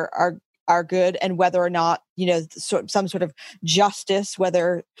are good, and whether or not, some sort of justice,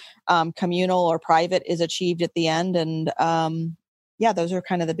 whether communal or private, is achieved at the end. And those are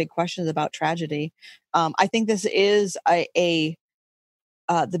kind of the big questions about tragedy. I think this is the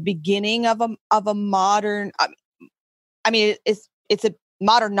beginning of a modern. I mean, it's a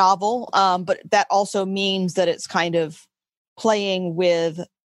modern novel, but that also means that it's kind of playing with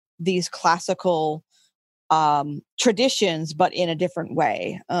these classical traditions, but in a different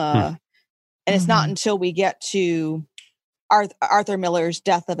way. And it's not until we get to Arthur Miller's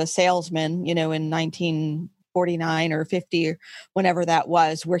Death of a Salesman, in 1949 or 50, or whenever that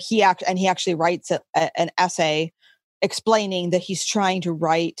was, where he actually writes an essay explaining that he's trying to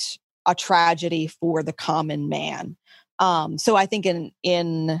write a tragedy for the common man. So I think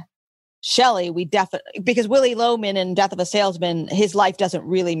in Shelley, we definitely, because Willie Loman in Death of a Salesman, his life doesn't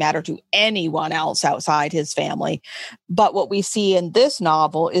really matter to anyone else outside his family. But what we see in this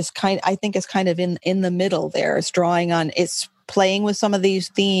novel is kind of in the middle there. It's playing with some of these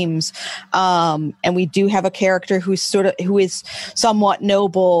themes. And we do have a character who is somewhat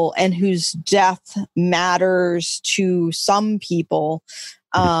noble and whose death matters to some people.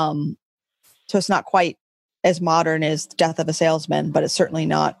 So it's not quite as modern as Death of a Salesman, but it's certainly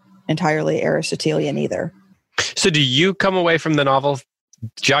not entirely Aristotelian either. So do you come away from the novel,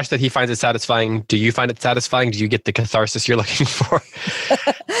 Josh, that he finds it satisfying? Do you find it satisfying? Do you get the catharsis you're looking for?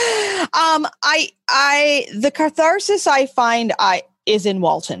 The catharsis I find is in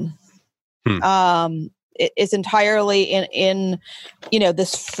Walton. It is entirely in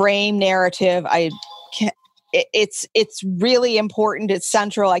this frame narrative. It's really important. It's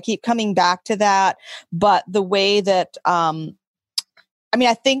central. I keep coming back to that, but the way that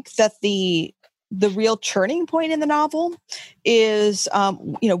I think that the real turning point in the novel is,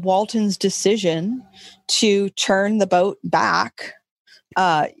 Walton's decision to turn the boat back.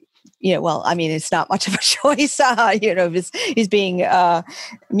 It's not much of a choice. He's being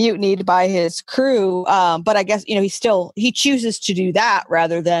mutinied by his crew. But I guess, he chooses to do that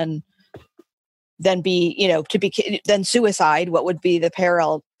rather than suicide, what would be the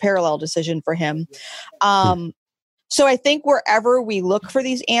parallel decision for him. So I think wherever we look for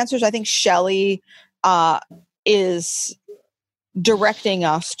these answers, I think Shelley is directing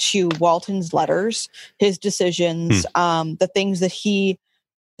us to Walton's letters, his decisions, the things that he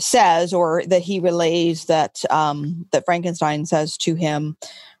says or that he relays that Frankenstein says to him.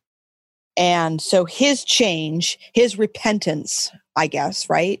 And so his change, his repentance, I guess,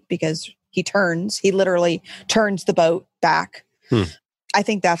 right? Because he literally turns the boat back. I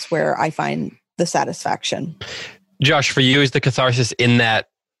think that's where I find the satisfaction. Josh, for you, is the catharsis in that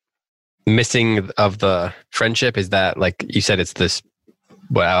missing of the friendship? Is that, like you said, it's this,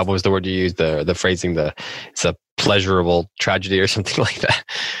 what was the word you used? The phrasing, it's a pleasurable tragedy or something like that.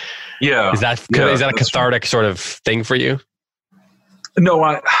 Yeah. Is that a cathartic sort of thing for you? No,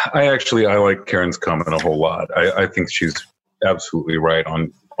 I like Karen's comment a whole lot. I think she's absolutely right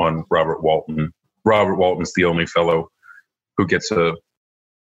on Robert Walton. Robert Walton's the only fellow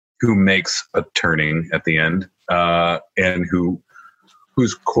who makes a turning at the end, and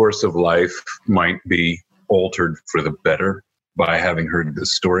whose course of life might be altered for the better by having heard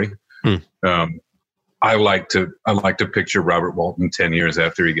this story. I like to picture Robert Walton 10 years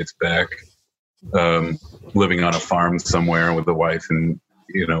after he gets back, living on a farm somewhere with a wife and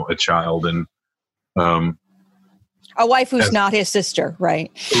a child, and a wife who's not his sister, right?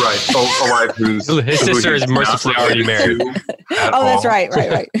 Right. A wife whose sister is mercifully already married. That's right.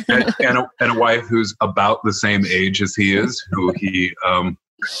 and a wife who's about the same age as he is, who he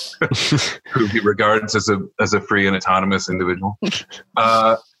regards as a free and autonomous individual.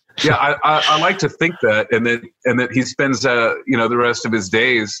 I like to think that, and that he spends the rest of his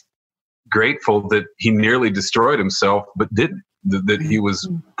days grateful that he nearly destroyed himself, but didn't. That he was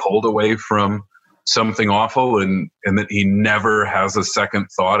pulled away from something awful, and that he never has a second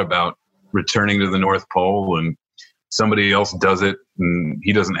thought about returning to the North Pole, and somebody else does it and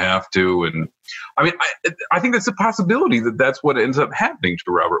he doesn't have to. And I think that's a possibility that's what ends up happening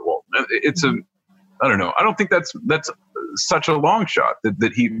to Robert Walton. I don't know. I don't think that's such a long shot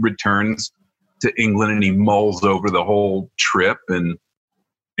that he returns to England and he mulls over the whole trip and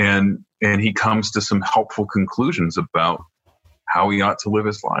he comes to some helpful conclusions about how he ought to live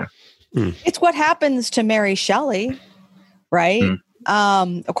his life. It's what happens to Mary Shelley, right?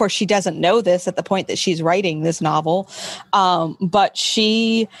 Of course, she doesn't know this at the point that she's writing this novel. But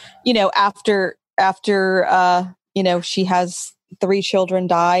she, after she has 3 children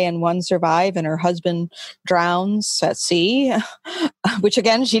die and 1 survive, and her husband drowns at sea, which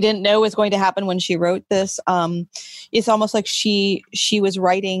again, she didn't know was going to happen when she wrote this. It's almost like she was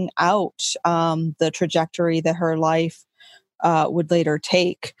writing out the trajectory that her life would later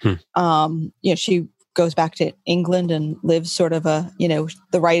take. She goes back to England and lives sort of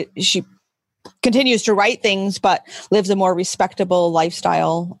she continues to write things, but lives a more respectable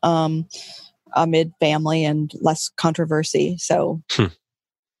lifestyle amid family and less controversy. So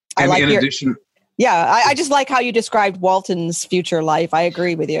I like I just like how you described Walton's future life. I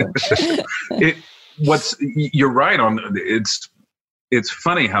agree with you. You're right on. It's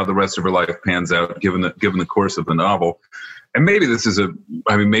funny how the rest of her life pans out given the course of the novel. And maybe this is a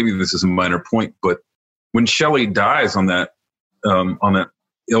minor point, but when Shelley dies on that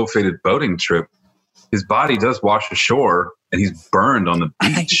ill-fated boating trip, his body does wash ashore, and he's burned on the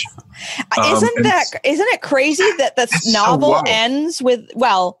beach. Isn't it crazy that the novel ends with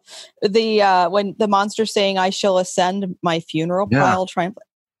the when the monster's saying, "I shall ascend my funeral pile triumphant."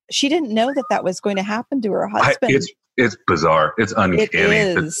 She didn't know that was going to happen to her husband. It's bizarre. It's uncanny.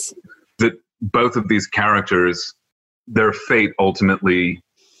 It is. That both of these characters, their fate ultimately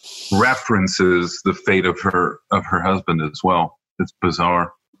references the fate of her husband as well. It's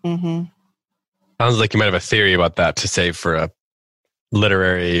bizarre. Mm-hmm. Sounds like you might have a theory about that to save for a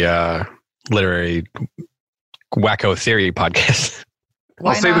literary wacko theory podcast.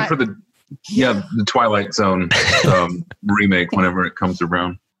 I'll save it for the Twilight Zone remake whenever it comes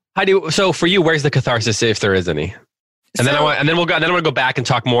around. So for you, where's the catharsis if there is any? And then we'll go back and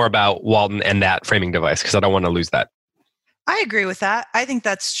talk more about Walton and that framing device because I don't want to lose that. I agree with that. I think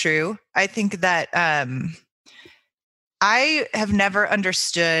that's true. I think that I have never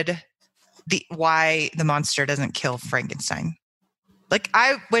understood why the monster doesn't kill Frankenstein. Like,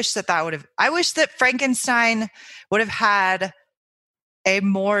 I wish that Frankenstein would have had a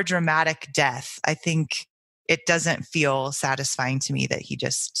more dramatic death. I think it doesn't feel satisfying to me that he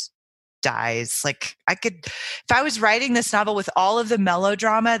just dies. Like, if I was writing this novel with all of the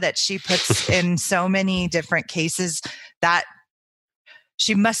melodrama that she puts in so many different cases, that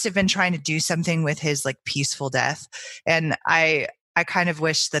she must have been trying to do something with his like peaceful death. And I kind of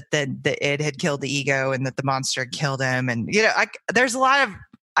wish that the id had killed the ego and that the monster had killed him. And, there's a lot of,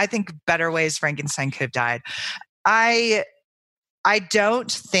 I think, better ways Frankenstein could have died. I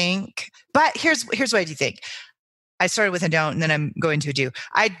don't think, but here's what I do think. I started with a don't and then I'm going to a do.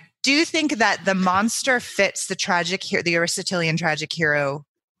 I do think that the monster fits the Aristotelian tragic hero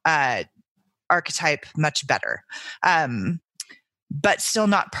archetype much better. But still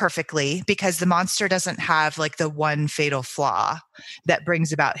not perfectly, because the monster doesn't have like the one fatal flaw that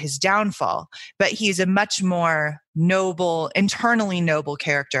brings about his downfall, but he's a much more internally noble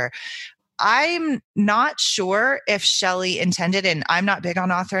character. I'm not sure if Shelley intended, and I'm not big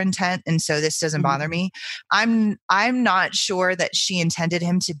on author intent, and so this doesn't bother me. I'm not sure that she intended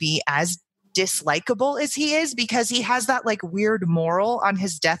him to be as dislikable as he is, because he has that like weird moral on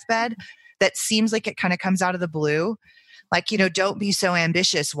his deathbed that seems like it kind of comes out of the blue. Like, don't be so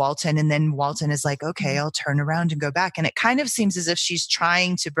ambitious, Walton. And then Walton is like, okay, I'll turn around and go back. And it kind of seems as if she's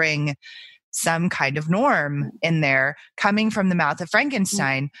trying to bring some kind of norm in there coming from the mouth of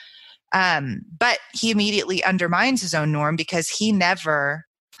Frankenstein. But he immediately undermines his own norm because he never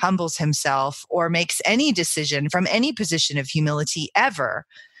humbles himself or makes any decision from any position of humility ever.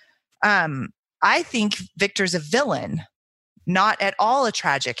 I think Victor's a villain, not at all a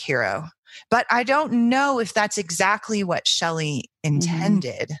tragic hero. But I don't know if that's exactly what Shelley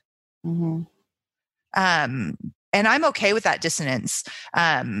intended. Mm-hmm. And I'm okay with that dissonance.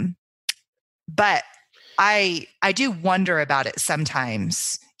 But I do wonder about it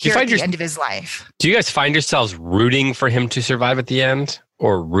sometimes here at the end of his life. Do you guys find yourselves rooting for him to survive at the end,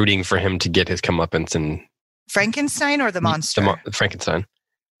 or rooting for him to get his comeuppance? And Frankenstein or the monster? Frankenstein.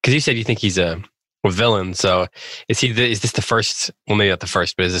 Because you said you think he's a villain. So is this the first? Well, maybe not the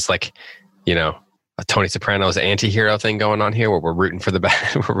first, but is this like, a Tony Soprano's anti-hero thing going on here where we're rooting for the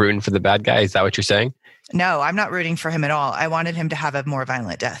bad guy? Is that what you're saying? No, I'm not rooting for him at all. I wanted him to have a more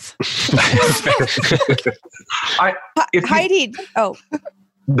violent death. Heidi. Oh.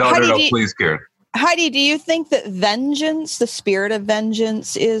 No, please, Karen. Heidi, do you think that vengeance, the spirit of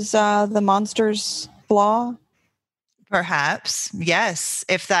vengeance, is the monster's flaw? Perhaps. Yes.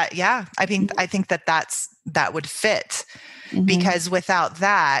 If that, I think that would fit. Mm-hmm. Because without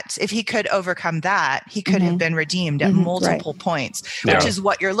that, if he could overcome that, he could have been redeemed at multiple points, which is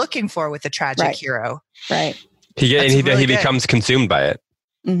what you're looking for with a tragic hero. Right. He becomes consumed by it.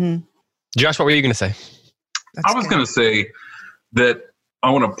 Mm-hmm. Josh, what were you going to say? I was going to say that I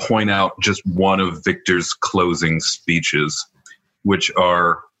want to point out just one of Victor's closing speeches, which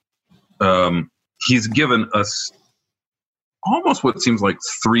are he's given us almost what seems like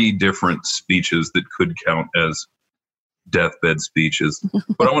 3 different speeches that could count as deathbed speeches,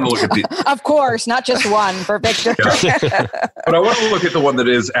 but I want to look at the of course not just one for Victor. But I want to look at the one that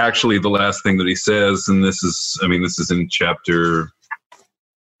is actually the last thing that he says, and this is in this is in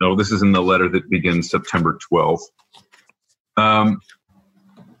the letter that begins September 12th.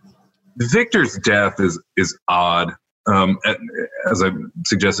 Victor's death is odd. As I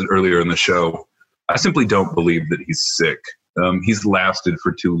suggested earlier in the show, I simply don't believe that he's sick. He's lasted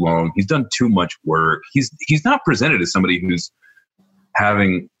for too long. He's done too much work. He's not presented as somebody who's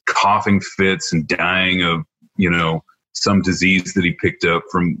having coughing fits and dying of, some disease that he picked up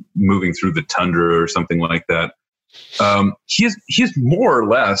from moving through the tundra or something like that. He is more or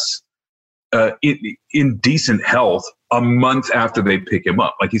less in decent health a month after they pick him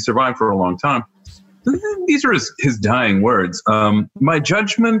up. Like, he survived for a long time. These are his dying words. My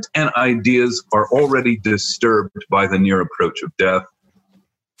judgment and ideas are already disturbed by the near approach of death.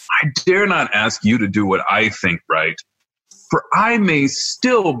 I dare not ask you to do what I think right, for I may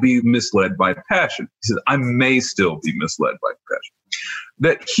still be misled by passion. He says, I may still be misled by passion.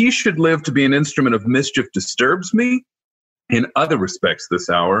 That he should live to be an instrument of mischief disturbs me in other respects this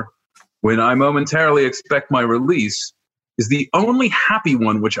hour, when I momentarily expect my release, is the only happy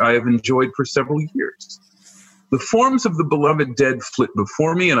one which I have enjoyed for several years. The forms of the beloved dead flit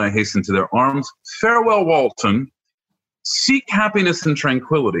before me, and I hasten to their arms. Farewell, Walton. Seek happiness and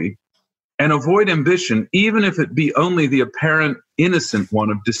tranquility, and avoid ambition, even if it be only the apparent innocent one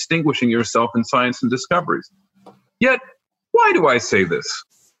of distinguishing yourself in science and discoveries. Yet, why do I say this?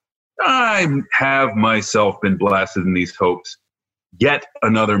 I have myself been blasted in these hopes. Yet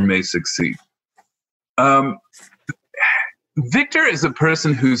another may succeed. Victor is a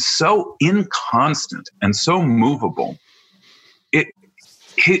person who's so inconstant and so movable.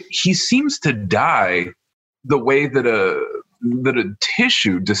 He seems to die the way that a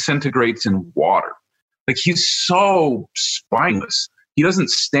tissue disintegrates in water. Like, he's so spineless. He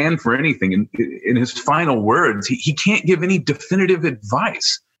doesn't stand for anything. In his final words, he can't give any definitive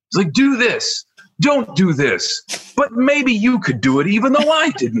advice. He's like, do this. Don't do this, but maybe you could do it even though I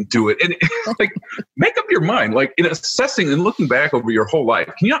didn't do it. And like, make up your mind, like, in assessing and looking back over your whole life,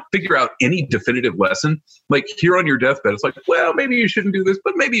 can you not figure out any definitive lesson? Like, here on your deathbed, it's like, well, maybe you shouldn't do this,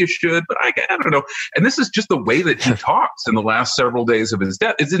 but maybe you should, but I don't know. And this is just the way that he talks in the last several days of his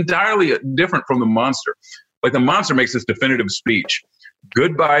death. It's entirely different from the monster. Like, the monster makes this definitive speech.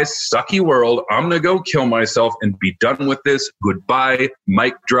 Goodbye, sucky world. I'm going to go kill myself and be done with this. Goodbye,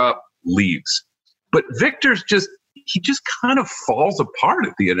 mic drop, leaves. But Victor's just kind of falls apart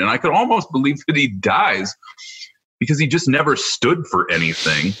at the end. And I could almost believe that he dies because he just never stood for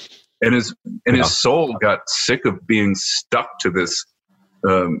anything. And his soul got sick of being stuck to this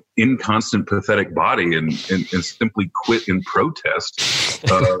inconstant, pathetic body and simply quit in protest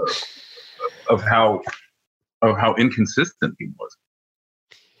of how inconsistent he was.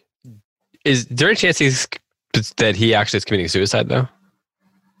 Is there a chance that he actually is committing suicide, though?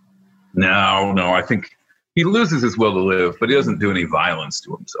 No. I think he loses his will to live, but he doesn't do any violence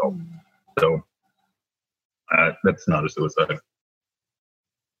to himself. So that's not a suicide.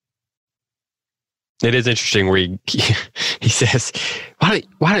 It is interesting where he says, "Why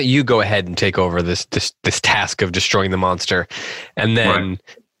don't you go ahead and take over this task of destroying the monster?" And then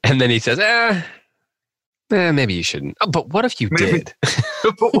he says, maybe you shouldn't. Oh, but what if you did?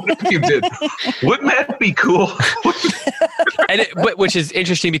 But what if you did? Wouldn't that be cool? But which is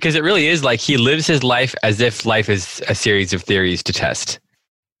interesting because it really is like he lives his life as if life is a series of theories to test.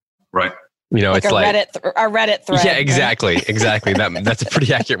 Right. You know, like it's a Reddit thread. Yeah, exactly. Right? Exactly. That's a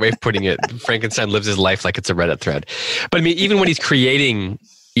pretty accurate way of putting it. Frankenstein lives his life like it's a Reddit thread. But I mean, even when he's creating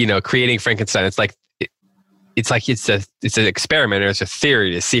Frankenstein, it's like it's an experiment or it's a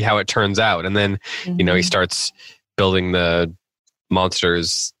theory to see how it turns out. And then, he starts building the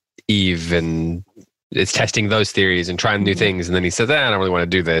monsters, Eve, and it's testing those theories and trying new things. And then he says, I don't really want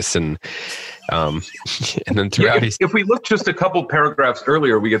to do this. And then throughout, if we look just a couple paragraphs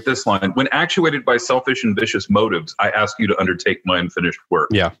earlier, we get this line: when actuated by selfish and vicious motives, I ask you to undertake my unfinished work.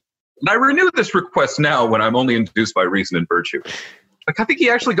 Yeah. And I renew this request now when I'm only induced by reason and virtue. Like, I think he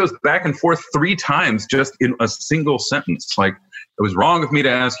actually goes back and forth 3 times just in a single sentence. Like, it was wrong of me to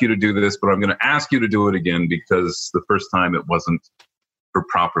ask you to do this, but I'm going to ask you to do it again because the first time it wasn't for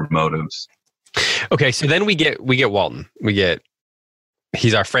proper motives. Okay, so then we get Walton.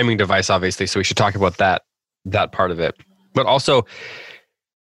 He's our framing device, obviously, so we should talk about that part of it. But also,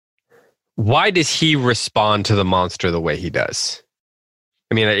 why does he respond to the monster the way he does?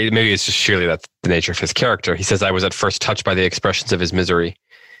 I mean, maybe it's just surely that's the nature of his character. He says, I was at first touched by the expressions of his misery.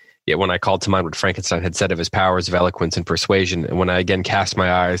 Yet when I called to mind what Frankenstein had said of his powers of eloquence and persuasion, and when I again cast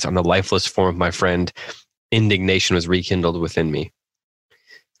my eyes on the lifeless form of my friend, indignation was rekindled within me.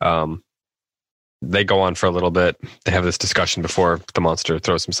 They go on for a little bit. They have this discussion before the monster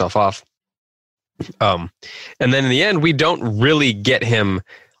throws himself off. And then in the end, we don't really get him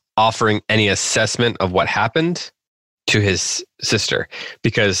offering any assessment of what happened to his sister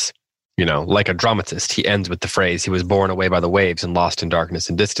because, like a dramatist, he ends with the phrase, he was borne away by the waves and lost in darkness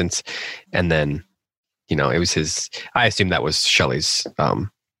and distance. And then, it was I assume that was Shelley's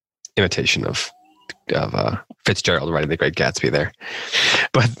imitation of Fitzgerald writing The Great Gatsby there.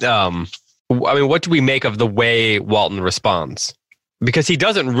 But, I mean, what do we make of the way Walton responds? Because he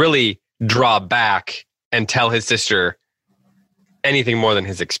doesn't really draw back and tell his sister anything more than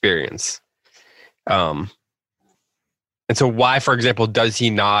his experience. And so why, for example, does he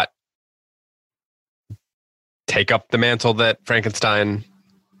not take up the mantle that Frankenstein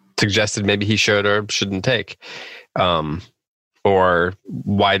suggested maybe he should or shouldn't take? Or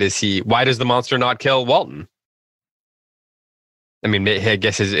why does the monster not kill Walton? I mean, I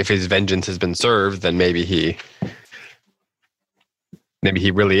guess if his vengeance has been served, then maybe he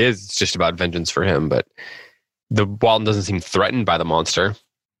really is just about vengeance for him. But the Walton doesn't seem threatened by the monster,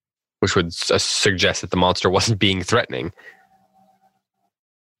 which would suggest that the monster wasn't being threatening.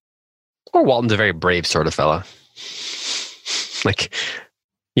 Or Walton's a very brave sort of fella. Like,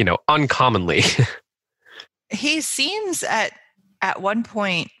 uncommonly. He seems at one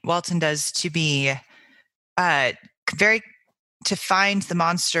point, Walton does, to be to find the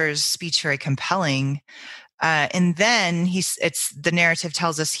monster's speech very compelling. And then the narrative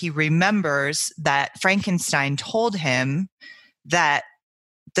tells us he remembers that Frankenstein told him that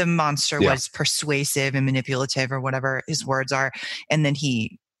the monster was persuasive and manipulative, or whatever his words are. And then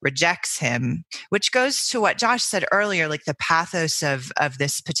he rejects him, which goes to what Josh said earlier, like the pathos of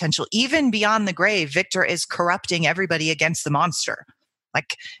this potential. Even beyond the grave, Victor is corrupting everybody against the monster.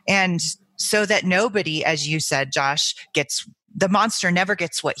 And so that nobody, as you said, Josh, the monster never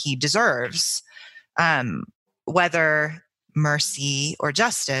gets what he deserves, whether mercy or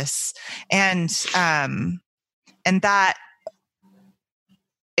justice. And that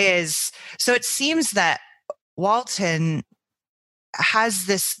is, so it seems that Walton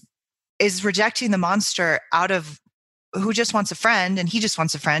is rejecting the monster who just wants a friend, and he just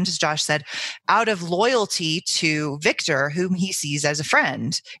wants a friend, as Josh said, out of loyalty to Victor, whom he sees as a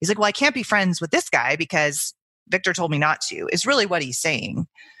friend. He's like, well, I can't be friends with this guy because Victor told me not to, is really what he's saying.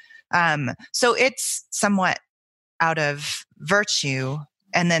 So it's somewhat out of virtue,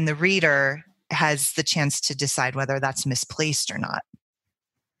 and then the reader has the chance to decide whether that's misplaced or not.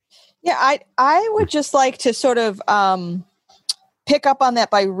 Yeah, I would just like to sort of pick up on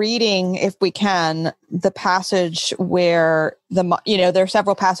that by reading, if we can, the passage where there are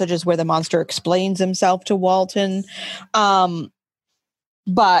several passages where the monster explains himself to Walton.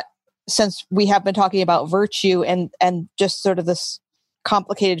 But since we have been talking about virtue and just sort of this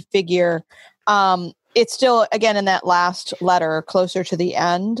complicated figure, it's still, again, in that last letter, closer to the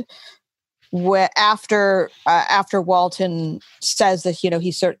end, where after Walton says that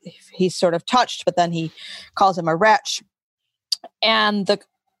he's sort of touched, but then he calls him a wretch. And the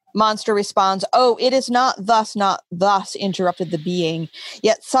monster responds, "Oh, it is not thus, interrupted the being.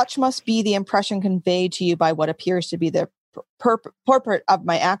 Yet such must be the impression conveyed to you by what appears to be the purport of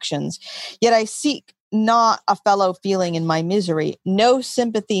my actions. Yet I seek not a fellow feeling in my misery. No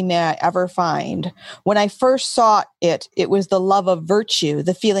sympathy may I ever find. When I first sought it, it was the love of virtue,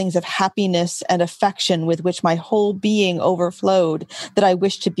 the feelings of happiness and affection with which my whole being overflowed, that I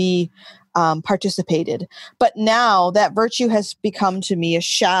wished to be participated. But now that virtue has become to me a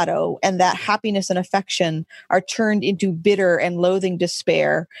shadow, and that happiness and affection are turned into bitter and loathing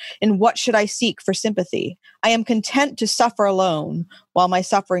despair. And what should I seek for sympathy? I am content to suffer alone, while my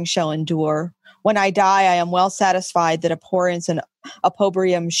suffering shall endure. When I die, I am well satisfied that abhorrence and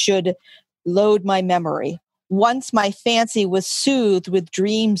opprobrium should load my memory. Once my fancy was soothed with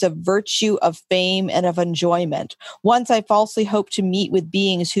dreams of virtue, of fame, and of enjoyment. Once I falsely hoped to meet with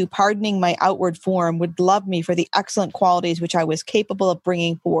beings who, pardoning my outward form, would love me for the excellent qualities which I was capable of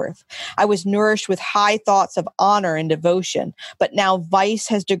bringing forth. I was nourished with high thoughts of honor and devotion, but now vice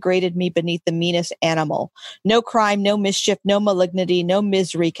has degraded me beneath the meanest animal. No crime, no mischief, no malignity, no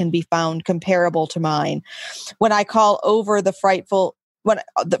misery can be found comparable to mine. When I call over the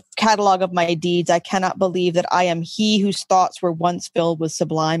catalog of my deeds, I cannot believe that I am he whose thoughts were once filled with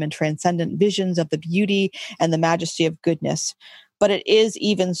sublime and transcendent visions of the beauty and the majesty of goodness. But it is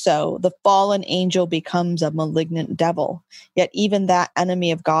even so. The fallen angel becomes a malignant devil. Yet even that enemy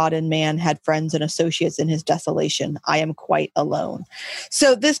of God and man had friends and associates in his desolation. I am quite alone.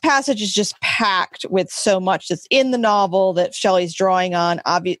 So this passage is just packed with so much that's in the novel that Shelley's drawing on.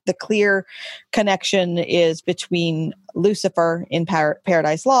 The clear connection is between Lucifer in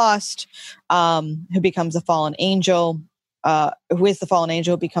Paradise Lost, who becomes a fallen angel, who is the fallen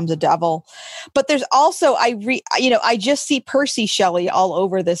angel, who becomes a devil. But there's also, I just see Percy Shelley all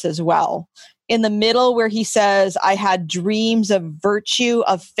over this as well. In the middle where he says, I had dreams of virtue,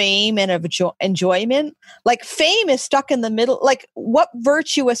 of fame, and of enjoyment. Like, fame is stuck in the middle. Like, what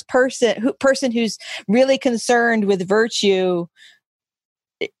virtuous person who's really concerned with virtue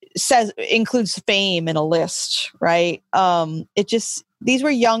includes fame in a list, right? These were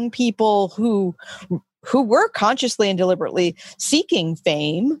young people who were consciously and deliberately seeking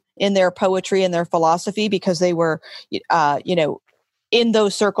fame in their poetry and their philosophy, because they were, in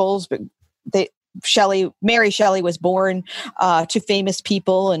those circles, but Mary Shelley was born to famous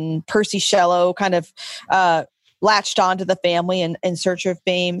people, and Percy Shelley kind of latched onto the family in search of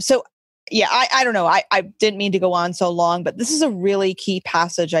fame. So, yeah, I don't know. I didn't mean to go on so long, but this is a really key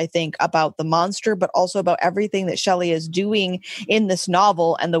passage, I think, about the monster, but also about everything that Shelley is doing in this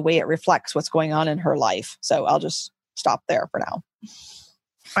novel and the way it reflects what's going on in her life. So I'll just stop there for now.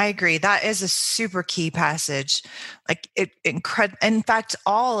 I agree. That is a super key passage. Like in fact,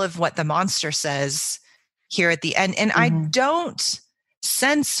 all of what the monster says here at the end. And I don't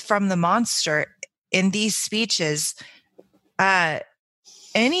sense from the monster in these speeches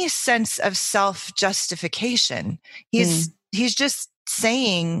any sense of self-justification. He's just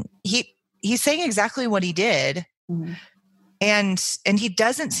saying he's saying exactly what he did. And he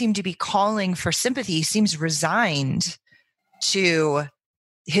doesn't seem to be calling for sympathy. He seems resigned to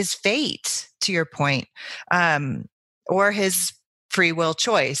his fate, to your point, or his free will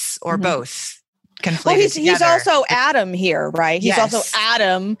choice, or both. Well, he's also Adam here, right? He's also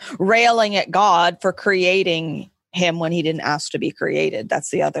Adam railing at God for creating him when he didn't ask to be created.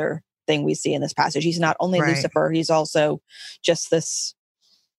 That's the other thing we see in this passage. He's not only Lucifer, he's also just this,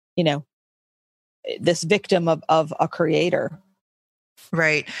 this victim of a creator.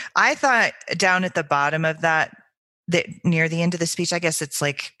 Right. I thought down at the bottom of that near the end of the speech, I guess it's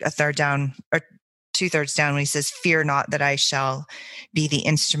like a third down or 2/3 down, when he says, "Fear not that I shall be the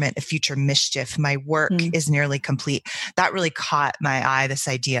instrument of future mischief. My work is nearly complete." That really caught my eye, this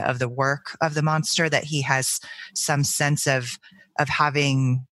idea of the work of the monster, that he has some sense of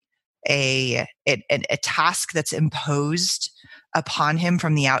having a task that's imposed upon him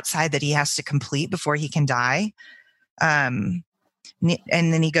from the outside that he has to complete before he can die.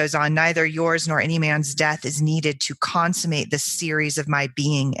 And then he goes on, "Neither yours nor any man's death is needed to consummate the series of my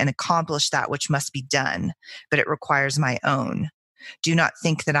being and accomplish that which must be done, but it requires my own. Do not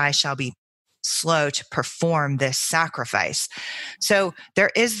think that I shall be slow to perform this sacrifice." So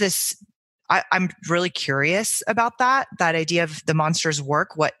there is this, I'm really curious about that idea of the monster's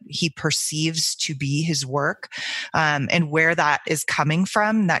work, what he perceives to be his work, and where that is coming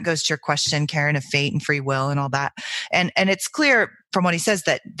from. That goes to your question, Karen, of fate and free will and all that. And it's clear from what he says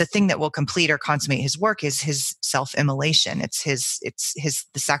that the thing that will complete or consummate his work is his self-immolation. It's the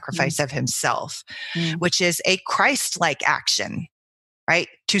sacrifice of himself, which is a Christ-like action, right?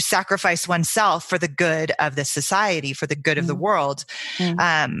 To sacrifice oneself for the good of the society, for the good of the world.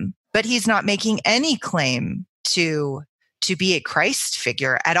 But he's not making any claim to be a Christ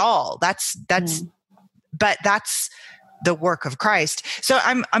figure at all. But that's the work of Christ. So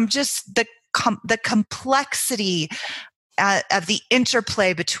I'm just the complexity of the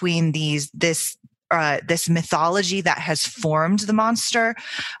interplay between this mythology that has formed the monster,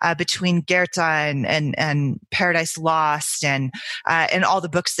 between Goethe and Paradise Lost and all the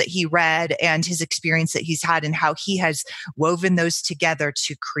books that he read, and his experience that he's had, and how he has woven those together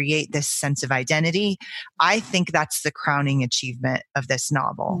to create this sense of identity. I think that's the crowning achievement of this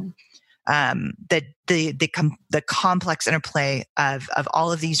novel. The complex interplay of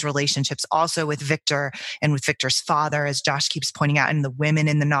all of these relationships, also with Victor and with Victor's father, as Josh keeps pointing out, and the women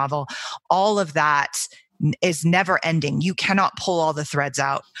in the novel, all of that is never ending. You cannot pull all the threads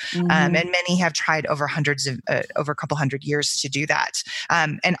out. And many have tried over a couple hundred years to do that.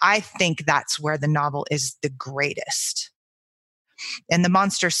 And I think that's where the novel is the greatest. And the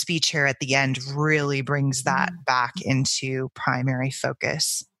monster speech here at the end really brings that back into primary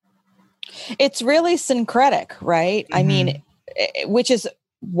focus. It's really syncretic, right? I mean, which is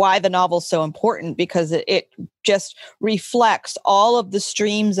why the novel's so important, because it just reflects all of the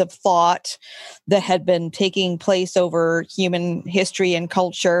streams of thought that had been taking place over human history and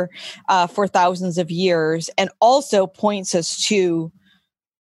culture for thousands of years, and also points us to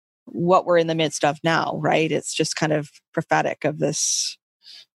what we're in the midst of now, right? It's just kind of prophetic of this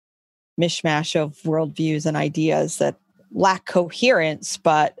mishmash of worldviews and ideas that lack coherence,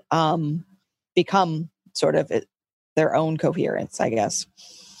 but become sort of their own coherence, I guess.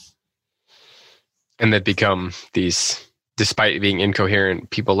 And that become these, despite being incoherent,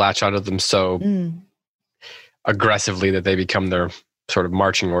 people latch onto them so aggressively that they become their sort of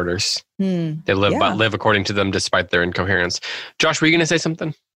marching orders. They live according to them despite their incoherence. Josh, were you going to say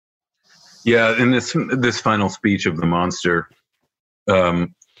something? Yeah, in this final speech of the monster,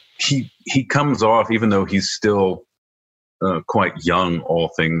 he comes off, even though he's still quite young, all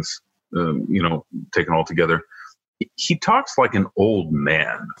things taken all together, he talks like an old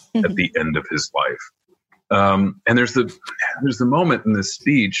man at the end of his life. And there's the moment in this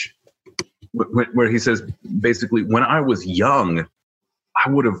speech where he says, basically, when I was young, I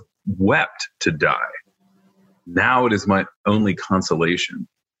would have wept to die. Now it is my only consolation.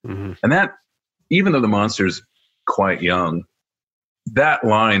 And that even though the monster's quite young, that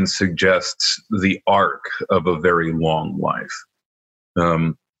line suggests the arc of a very long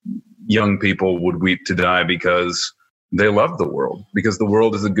life. Young people would weep to die because they love the world, because the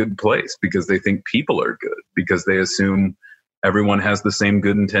world is a good place, because they think people are good, because they assume everyone has the same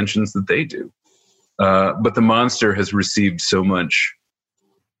good intentions that they do. But the monster has received so much.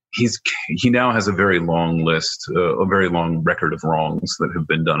 He now has a very long list, a very long record of wrongs that have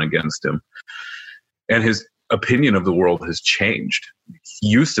been done against him. And his opinion of the world has changed. He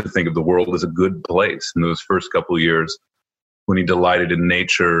used to think of the world as a good place in those first couple of years when he delighted in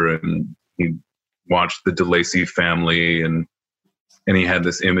nature and he watched the DeLacy family and he had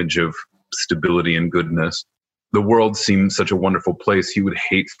this image of stability and goodness. The world seemed such a wonderful place. He would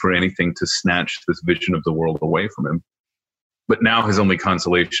hate for anything to snatch this vision of the world away from him. But now his only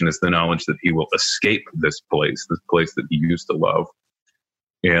consolation is the knowledge that he will escape this place that he used to love.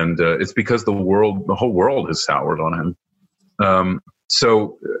 And it's because the whole world has soured on him.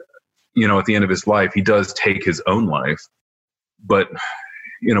 So, at the end of his life, he does take his own life. But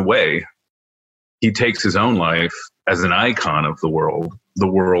in a way, he takes his own life as an icon of the world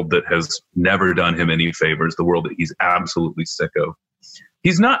that has never done him any favors, the world that he's absolutely sick of.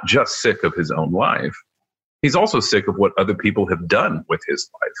 He's not just sick of his own life. He's also sick of what other people have done with his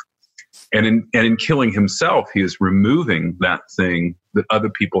life. And in killing himself, he is removing that thing that other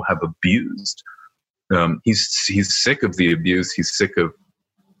people have abused. He's sick of the abuse. He's sick of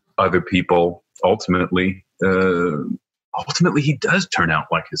other people. Ultimately, he does turn out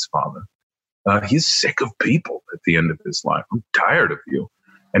like his father. He's sick of people at the end of his life. I'm tired of you.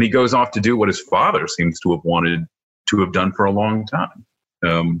 And he goes off to do what his father seems to have wanted to have done for a long time,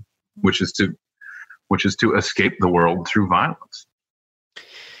 which is to escape the world through violence.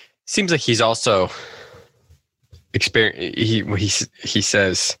 Seems like he's also he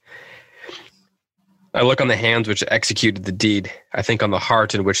says, I look on the hands which executed the deed. I think on the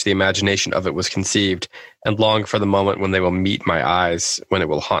heart in which the imagination of it was conceived, and long for the moment when they will meet my eyes, when it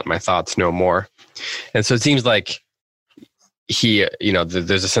will haunt my thoughts no more. And so it seems like he,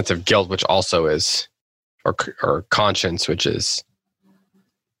 there's a sense of guilt, which also is, or conscience, which is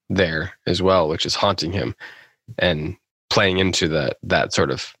there as well, which is haunting him and playing into that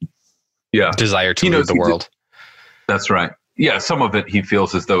sort of desire to leave the world. That's right. Yeah, some of it he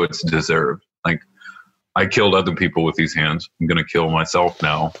feels as though it's deserved. Like, I killed other people with these hands. I'm going to kill myself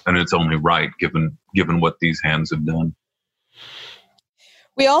now, and it's only right given what these hands have done.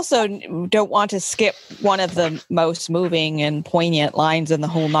 We also don't want to skip one of the most moving and poignant lines in the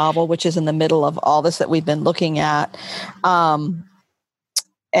whole novel, which is in the middle of all this that we've been looking at. And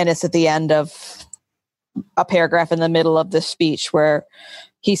it's at the end of a paragraph in the middle of this speech where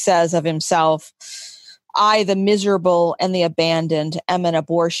he says of himself, I, the miserable and the abandoned, am an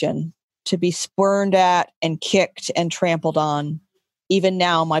abortion, to be spurned at and kicked and trampled on. Even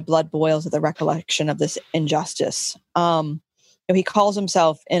now, my blood boils at the recollection of this injustice. He calls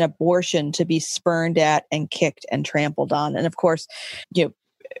himself an abortion to be spurned at and kicked and trampled on. And of course,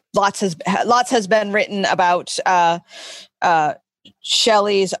 lots has been written about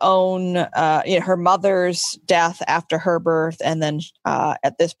Shelley's own, her mother's death after her birth. And then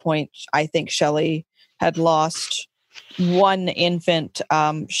at this point, I think Shelley had lost one infant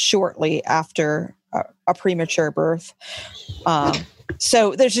shortly after a premature birth.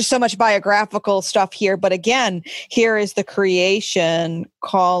 So there's just so much biographical stuff here. But again, here is the creation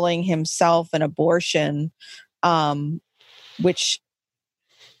calling himself an abortion, which,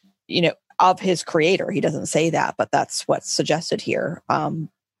 of his creator. He doesn't say that, but that's what's suggested here in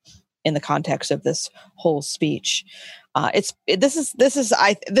the context of this whole speech. This is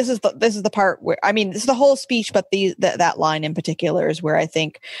the part where, this is the whole speech, but that line in particular is where I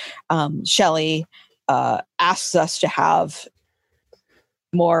think Shelley asks us to have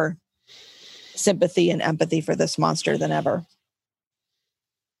more sympathy and empathy for this monster than ever.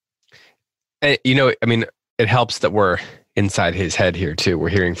 It helps that we're inside his head here too. We're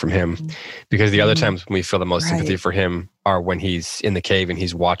hearing from him, because the other times when we feel the most sympathy for him are when he's in the cave and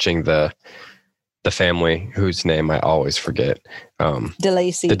he's watching the family whose name I always forget.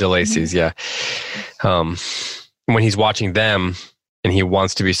 DeLacy. The DeLacy's, yeah. When he's watching them and he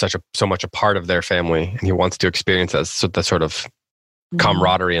wants to be so much a part of their family, and he wants to experience that sort of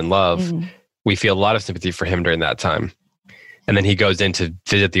camaraderie and love, we feel a lot of sympathy for him during that time. And then he goes in to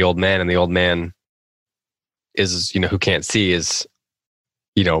visit the old man, and the old man is, who can't see, is,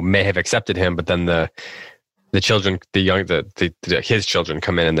 may have accepted him, but then the children, his children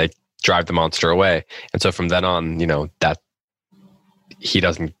come in and they drive the monster away. And so from then on, that he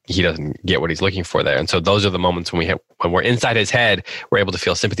doesn't get what he's looking for there. And so those are the moments when we're inside his head, we're able to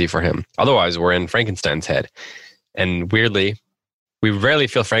feel sympathy for him. Otherwise, we're in Frankenstein's head. And weirdly, we rarely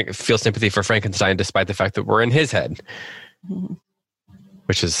feel sympathy for Frankenstein, despite the fact that we're in his head,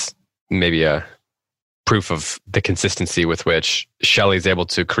 which is maybe a proof of the consistency with which Shelley's able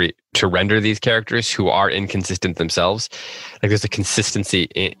to render these characters who are inconsistent themselves. Like there's a consistency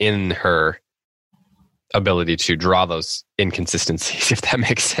in her ability to draw those inconsistencies, if that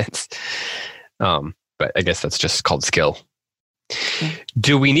makes sense. But I guess that's just called skill.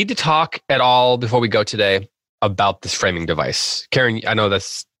 Do we need to talk at all before we go today about this framing device? Karen, I know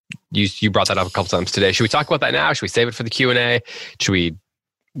that's you brought that up a couple times today. Should we talk about that now? Should we save it for the Q&A?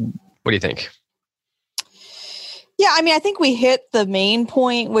 What do you think? Yeah, I mean, I think we hit the main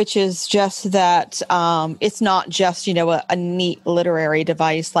point, which is just that it's not just, a neat literary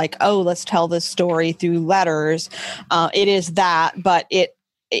device like, oh, let's tell this story through letters. It is that, but it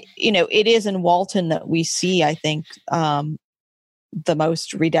is in Walton that we see, I think, the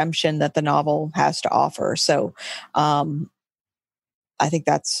most redemption that the novel has to offer. So I think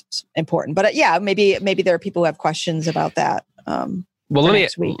that's important. But maybe there are people who have questions about that. Well,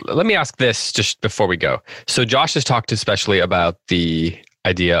 let me ask this just before we go. So Josh has talked especially about the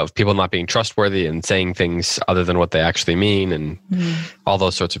idea of people not being trustworthy and saying things other than what they actually mean and all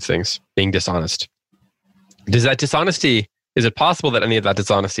those sorts of things, being dishonest. Is it possible that any of that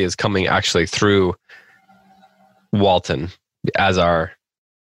dishonesty is coming actually through Walton as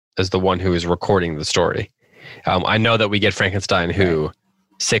the one who is recording the story? I know that we get Frankenstein who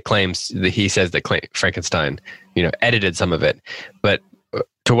claims that he says that Frankenstein, edited some of it, but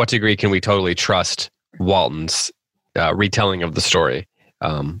to what degree can we totally trust Walton's retelling of the story,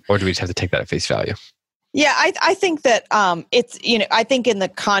 or do we just have to take that at face value? Yeah, I think that it's, I think in the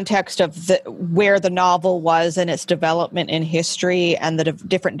context of where the novel was and its development in history and the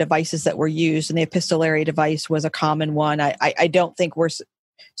different devices that were used, and the epistolary device was a common one. I don't think we're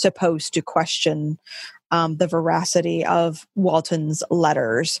supposed to question the veracity of Walton's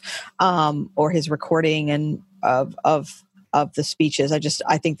letters or his recording and of the speeches.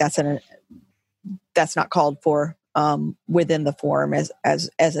 I think that's not called for within the form as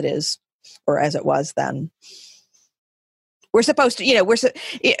it is or as it was then. We're supposed to,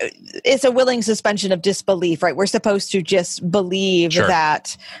 it's a willing suspension of disbelief, right? We're supposed to just believe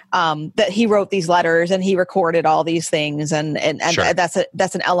that he wrote these letters and he recorded all these things, and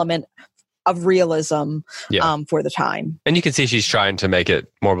that's an element of realism for the time. And you can see she's trying to make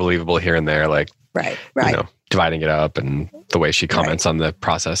it more believable here and there, like right. Dividing it up and the way she comments on the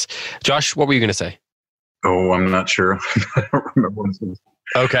process. Josh, what were you going to say? Oh, I'm not sure. I don't remember what it was.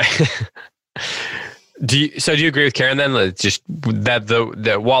 Okay. Do you agree with Karen then? Just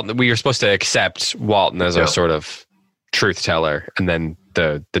that Walton, we were supposed to accept Walton as a sort of truth teller, and then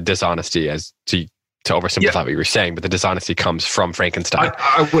the dishonesty as to oversimplify what you were saying, but the dishonesty comes from Frankenstein.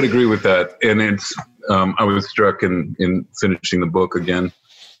 I would agree with that. And it's, I was struck in finishing the book again,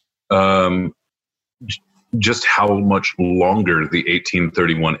 just how much longer the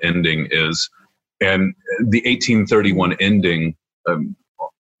 1831 ending is. And the 1831 ending,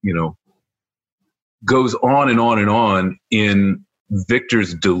 goes on and on and on in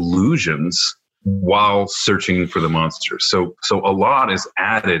Victor's delusions while searching for the monster. So a lot is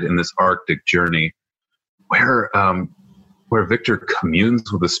added in this Arctic journey where Victor communes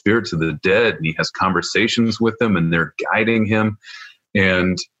with the spirits of the dead, and he has conversations with them, and they're guiding him.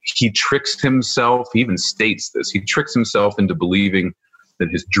 And he tricks himself, he even states this, he tricks himself into believing that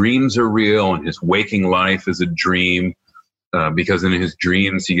his dreams are real and his waking life is a dream, because in his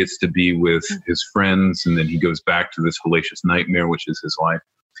dreams he gets to be with his friends, and then he goes back to this hellacious nightmare, which is his life.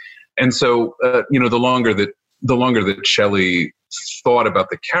 And so, the longer that Shelley thought about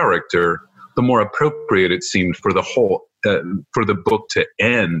the character, the more appropriate it seemed for the whole, for the book to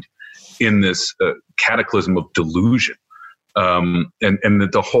end in this cataclysm of delusion. And that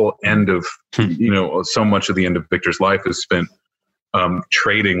the whole end of, so much of the end of Victor's life is spent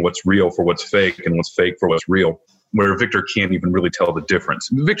trading what's real for what's fake and what's fake for what's real, where Victor can't even really tell the difference.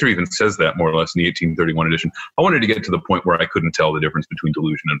 Victor even says that more or less in the 1831 edition. I wanted to get to the point where I couldn't tell the difference between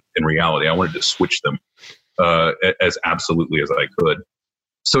delusion and reality. I wanted to switch them as absolutely as I could.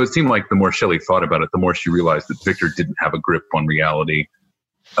 So it seemed like the more Shelley thought about it, the more she realized that Victor didn't have a grip on reality,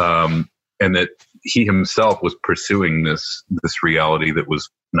 and that he himself was pursuing this reality that was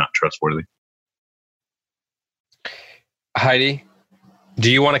not trustworthy. Heidi, do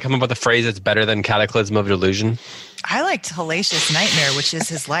you want to come up with a phrase that's better than cataclysm of delusion? I liked hellacious nightmare, which is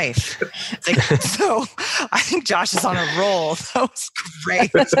his life. So I think Josh is on a roll. That was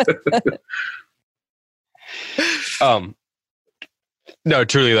great. No,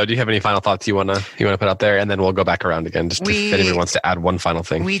 truly though, do you have any final thoughts you wanna put out there, and then we'll go back around again just if anyone wants to add one final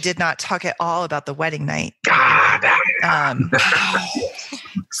thing. We did not talk at all about the wedding night.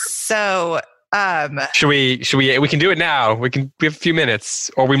 Should we can do it now. We have a few minutes,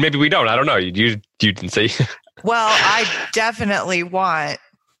 or maybe we don't. I don't know. You didn't say. Well, I definitely want.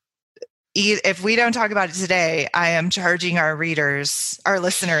 If we don't talk about it today, I am charging our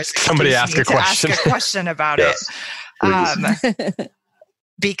listeners. Somebody ask a question about it,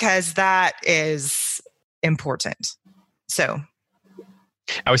 because that is important. So,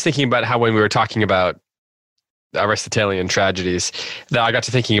 I was thinking about how when we were talking about Aristotelian tragedies, that I got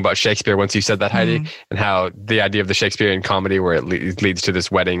to thinking about Shakespeare once you said that, Heidi, and how the idea of the Shakespearean comedy where it leads to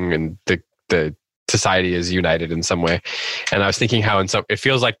this wedding and the society is united in some way. And I was thinking how it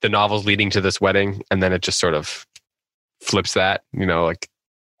feels like the novel's leading to this wedding, and then it just sort of flips that, like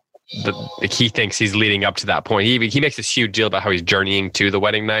he thinks he's leading up to that point. He makes this huge deal about how he's journeying to the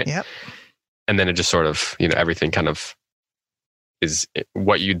wedding night. Yep. And then it just sort of, everything kind of is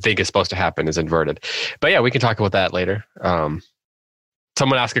what you'd think is supposed to happen is inverted. But yeah, we can talk about that later.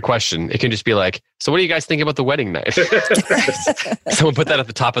 Someone ask a question. It can just be like, so what do you guys think about the wedding night? Someone put that at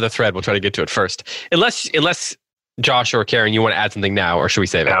the top of the thread. We'll try to get to it first. Unless Josh or Karen, you want to add something now, or should we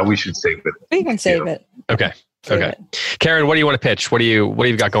save it? Yeah, we should save it. We can save it. Okay. Karen, what do you want to pitch? What do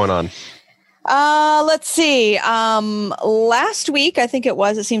you got going on? Let's see. Last week, I think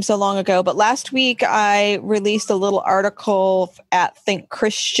it seems so long ago, but last week I released a little article at Think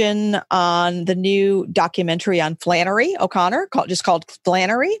Christian on the new documentary on Flannery O'Connor called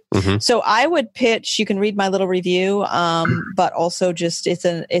Flannery. Mm-hmm. So I would pitch, you can read my little review, but also just it's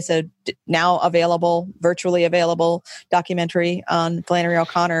a now virtually available documentary on Flannery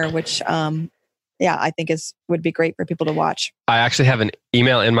O'Connor, which, I think would be great for people to watch. I actually have an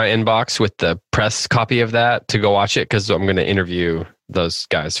email in my inbox with the press copy of that to go watch it, because I'm going to interview those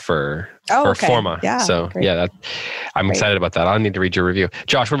guys for Forma. Yeah, so great. I'm excited about that. I'll need to read your review.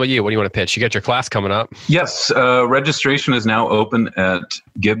 Josh, what about you? What do you want to pitch? You got your class coming up. Yes. Registration is now open at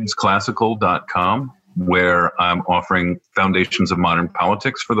gibbsclassical.com, where I'm offering Foundations of Modern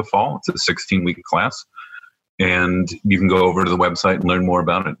Politics for the fall. It's a 16-week class. And you can go over to the website and learn more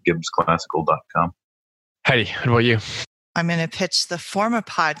about it, gibbsclassical.com. Heidi, what about you? I'm going to pitch the Forma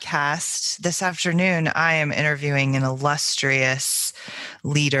podcast. This afternoon, I am interviewing an illustrious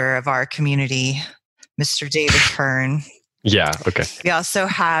leader of our community, Mr. David Kern. Yeah, okay. We also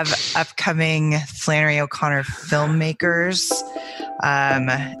have upcoming Flannery O'Connor filmmakers.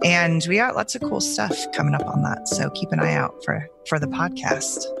 And we got lots of cool stuff coming up on that. So keep an eye out for the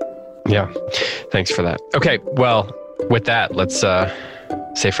podcast. Yeah, thanks for that. Okay, well, with that, let's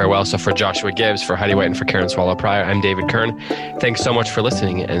say farewell. So for Joshua Gibbs, for Heidi White, and for Karen Swallow Pryor, I'm David Kern. Thanks so much for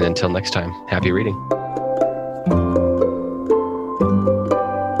listening, and until next time, happy reading.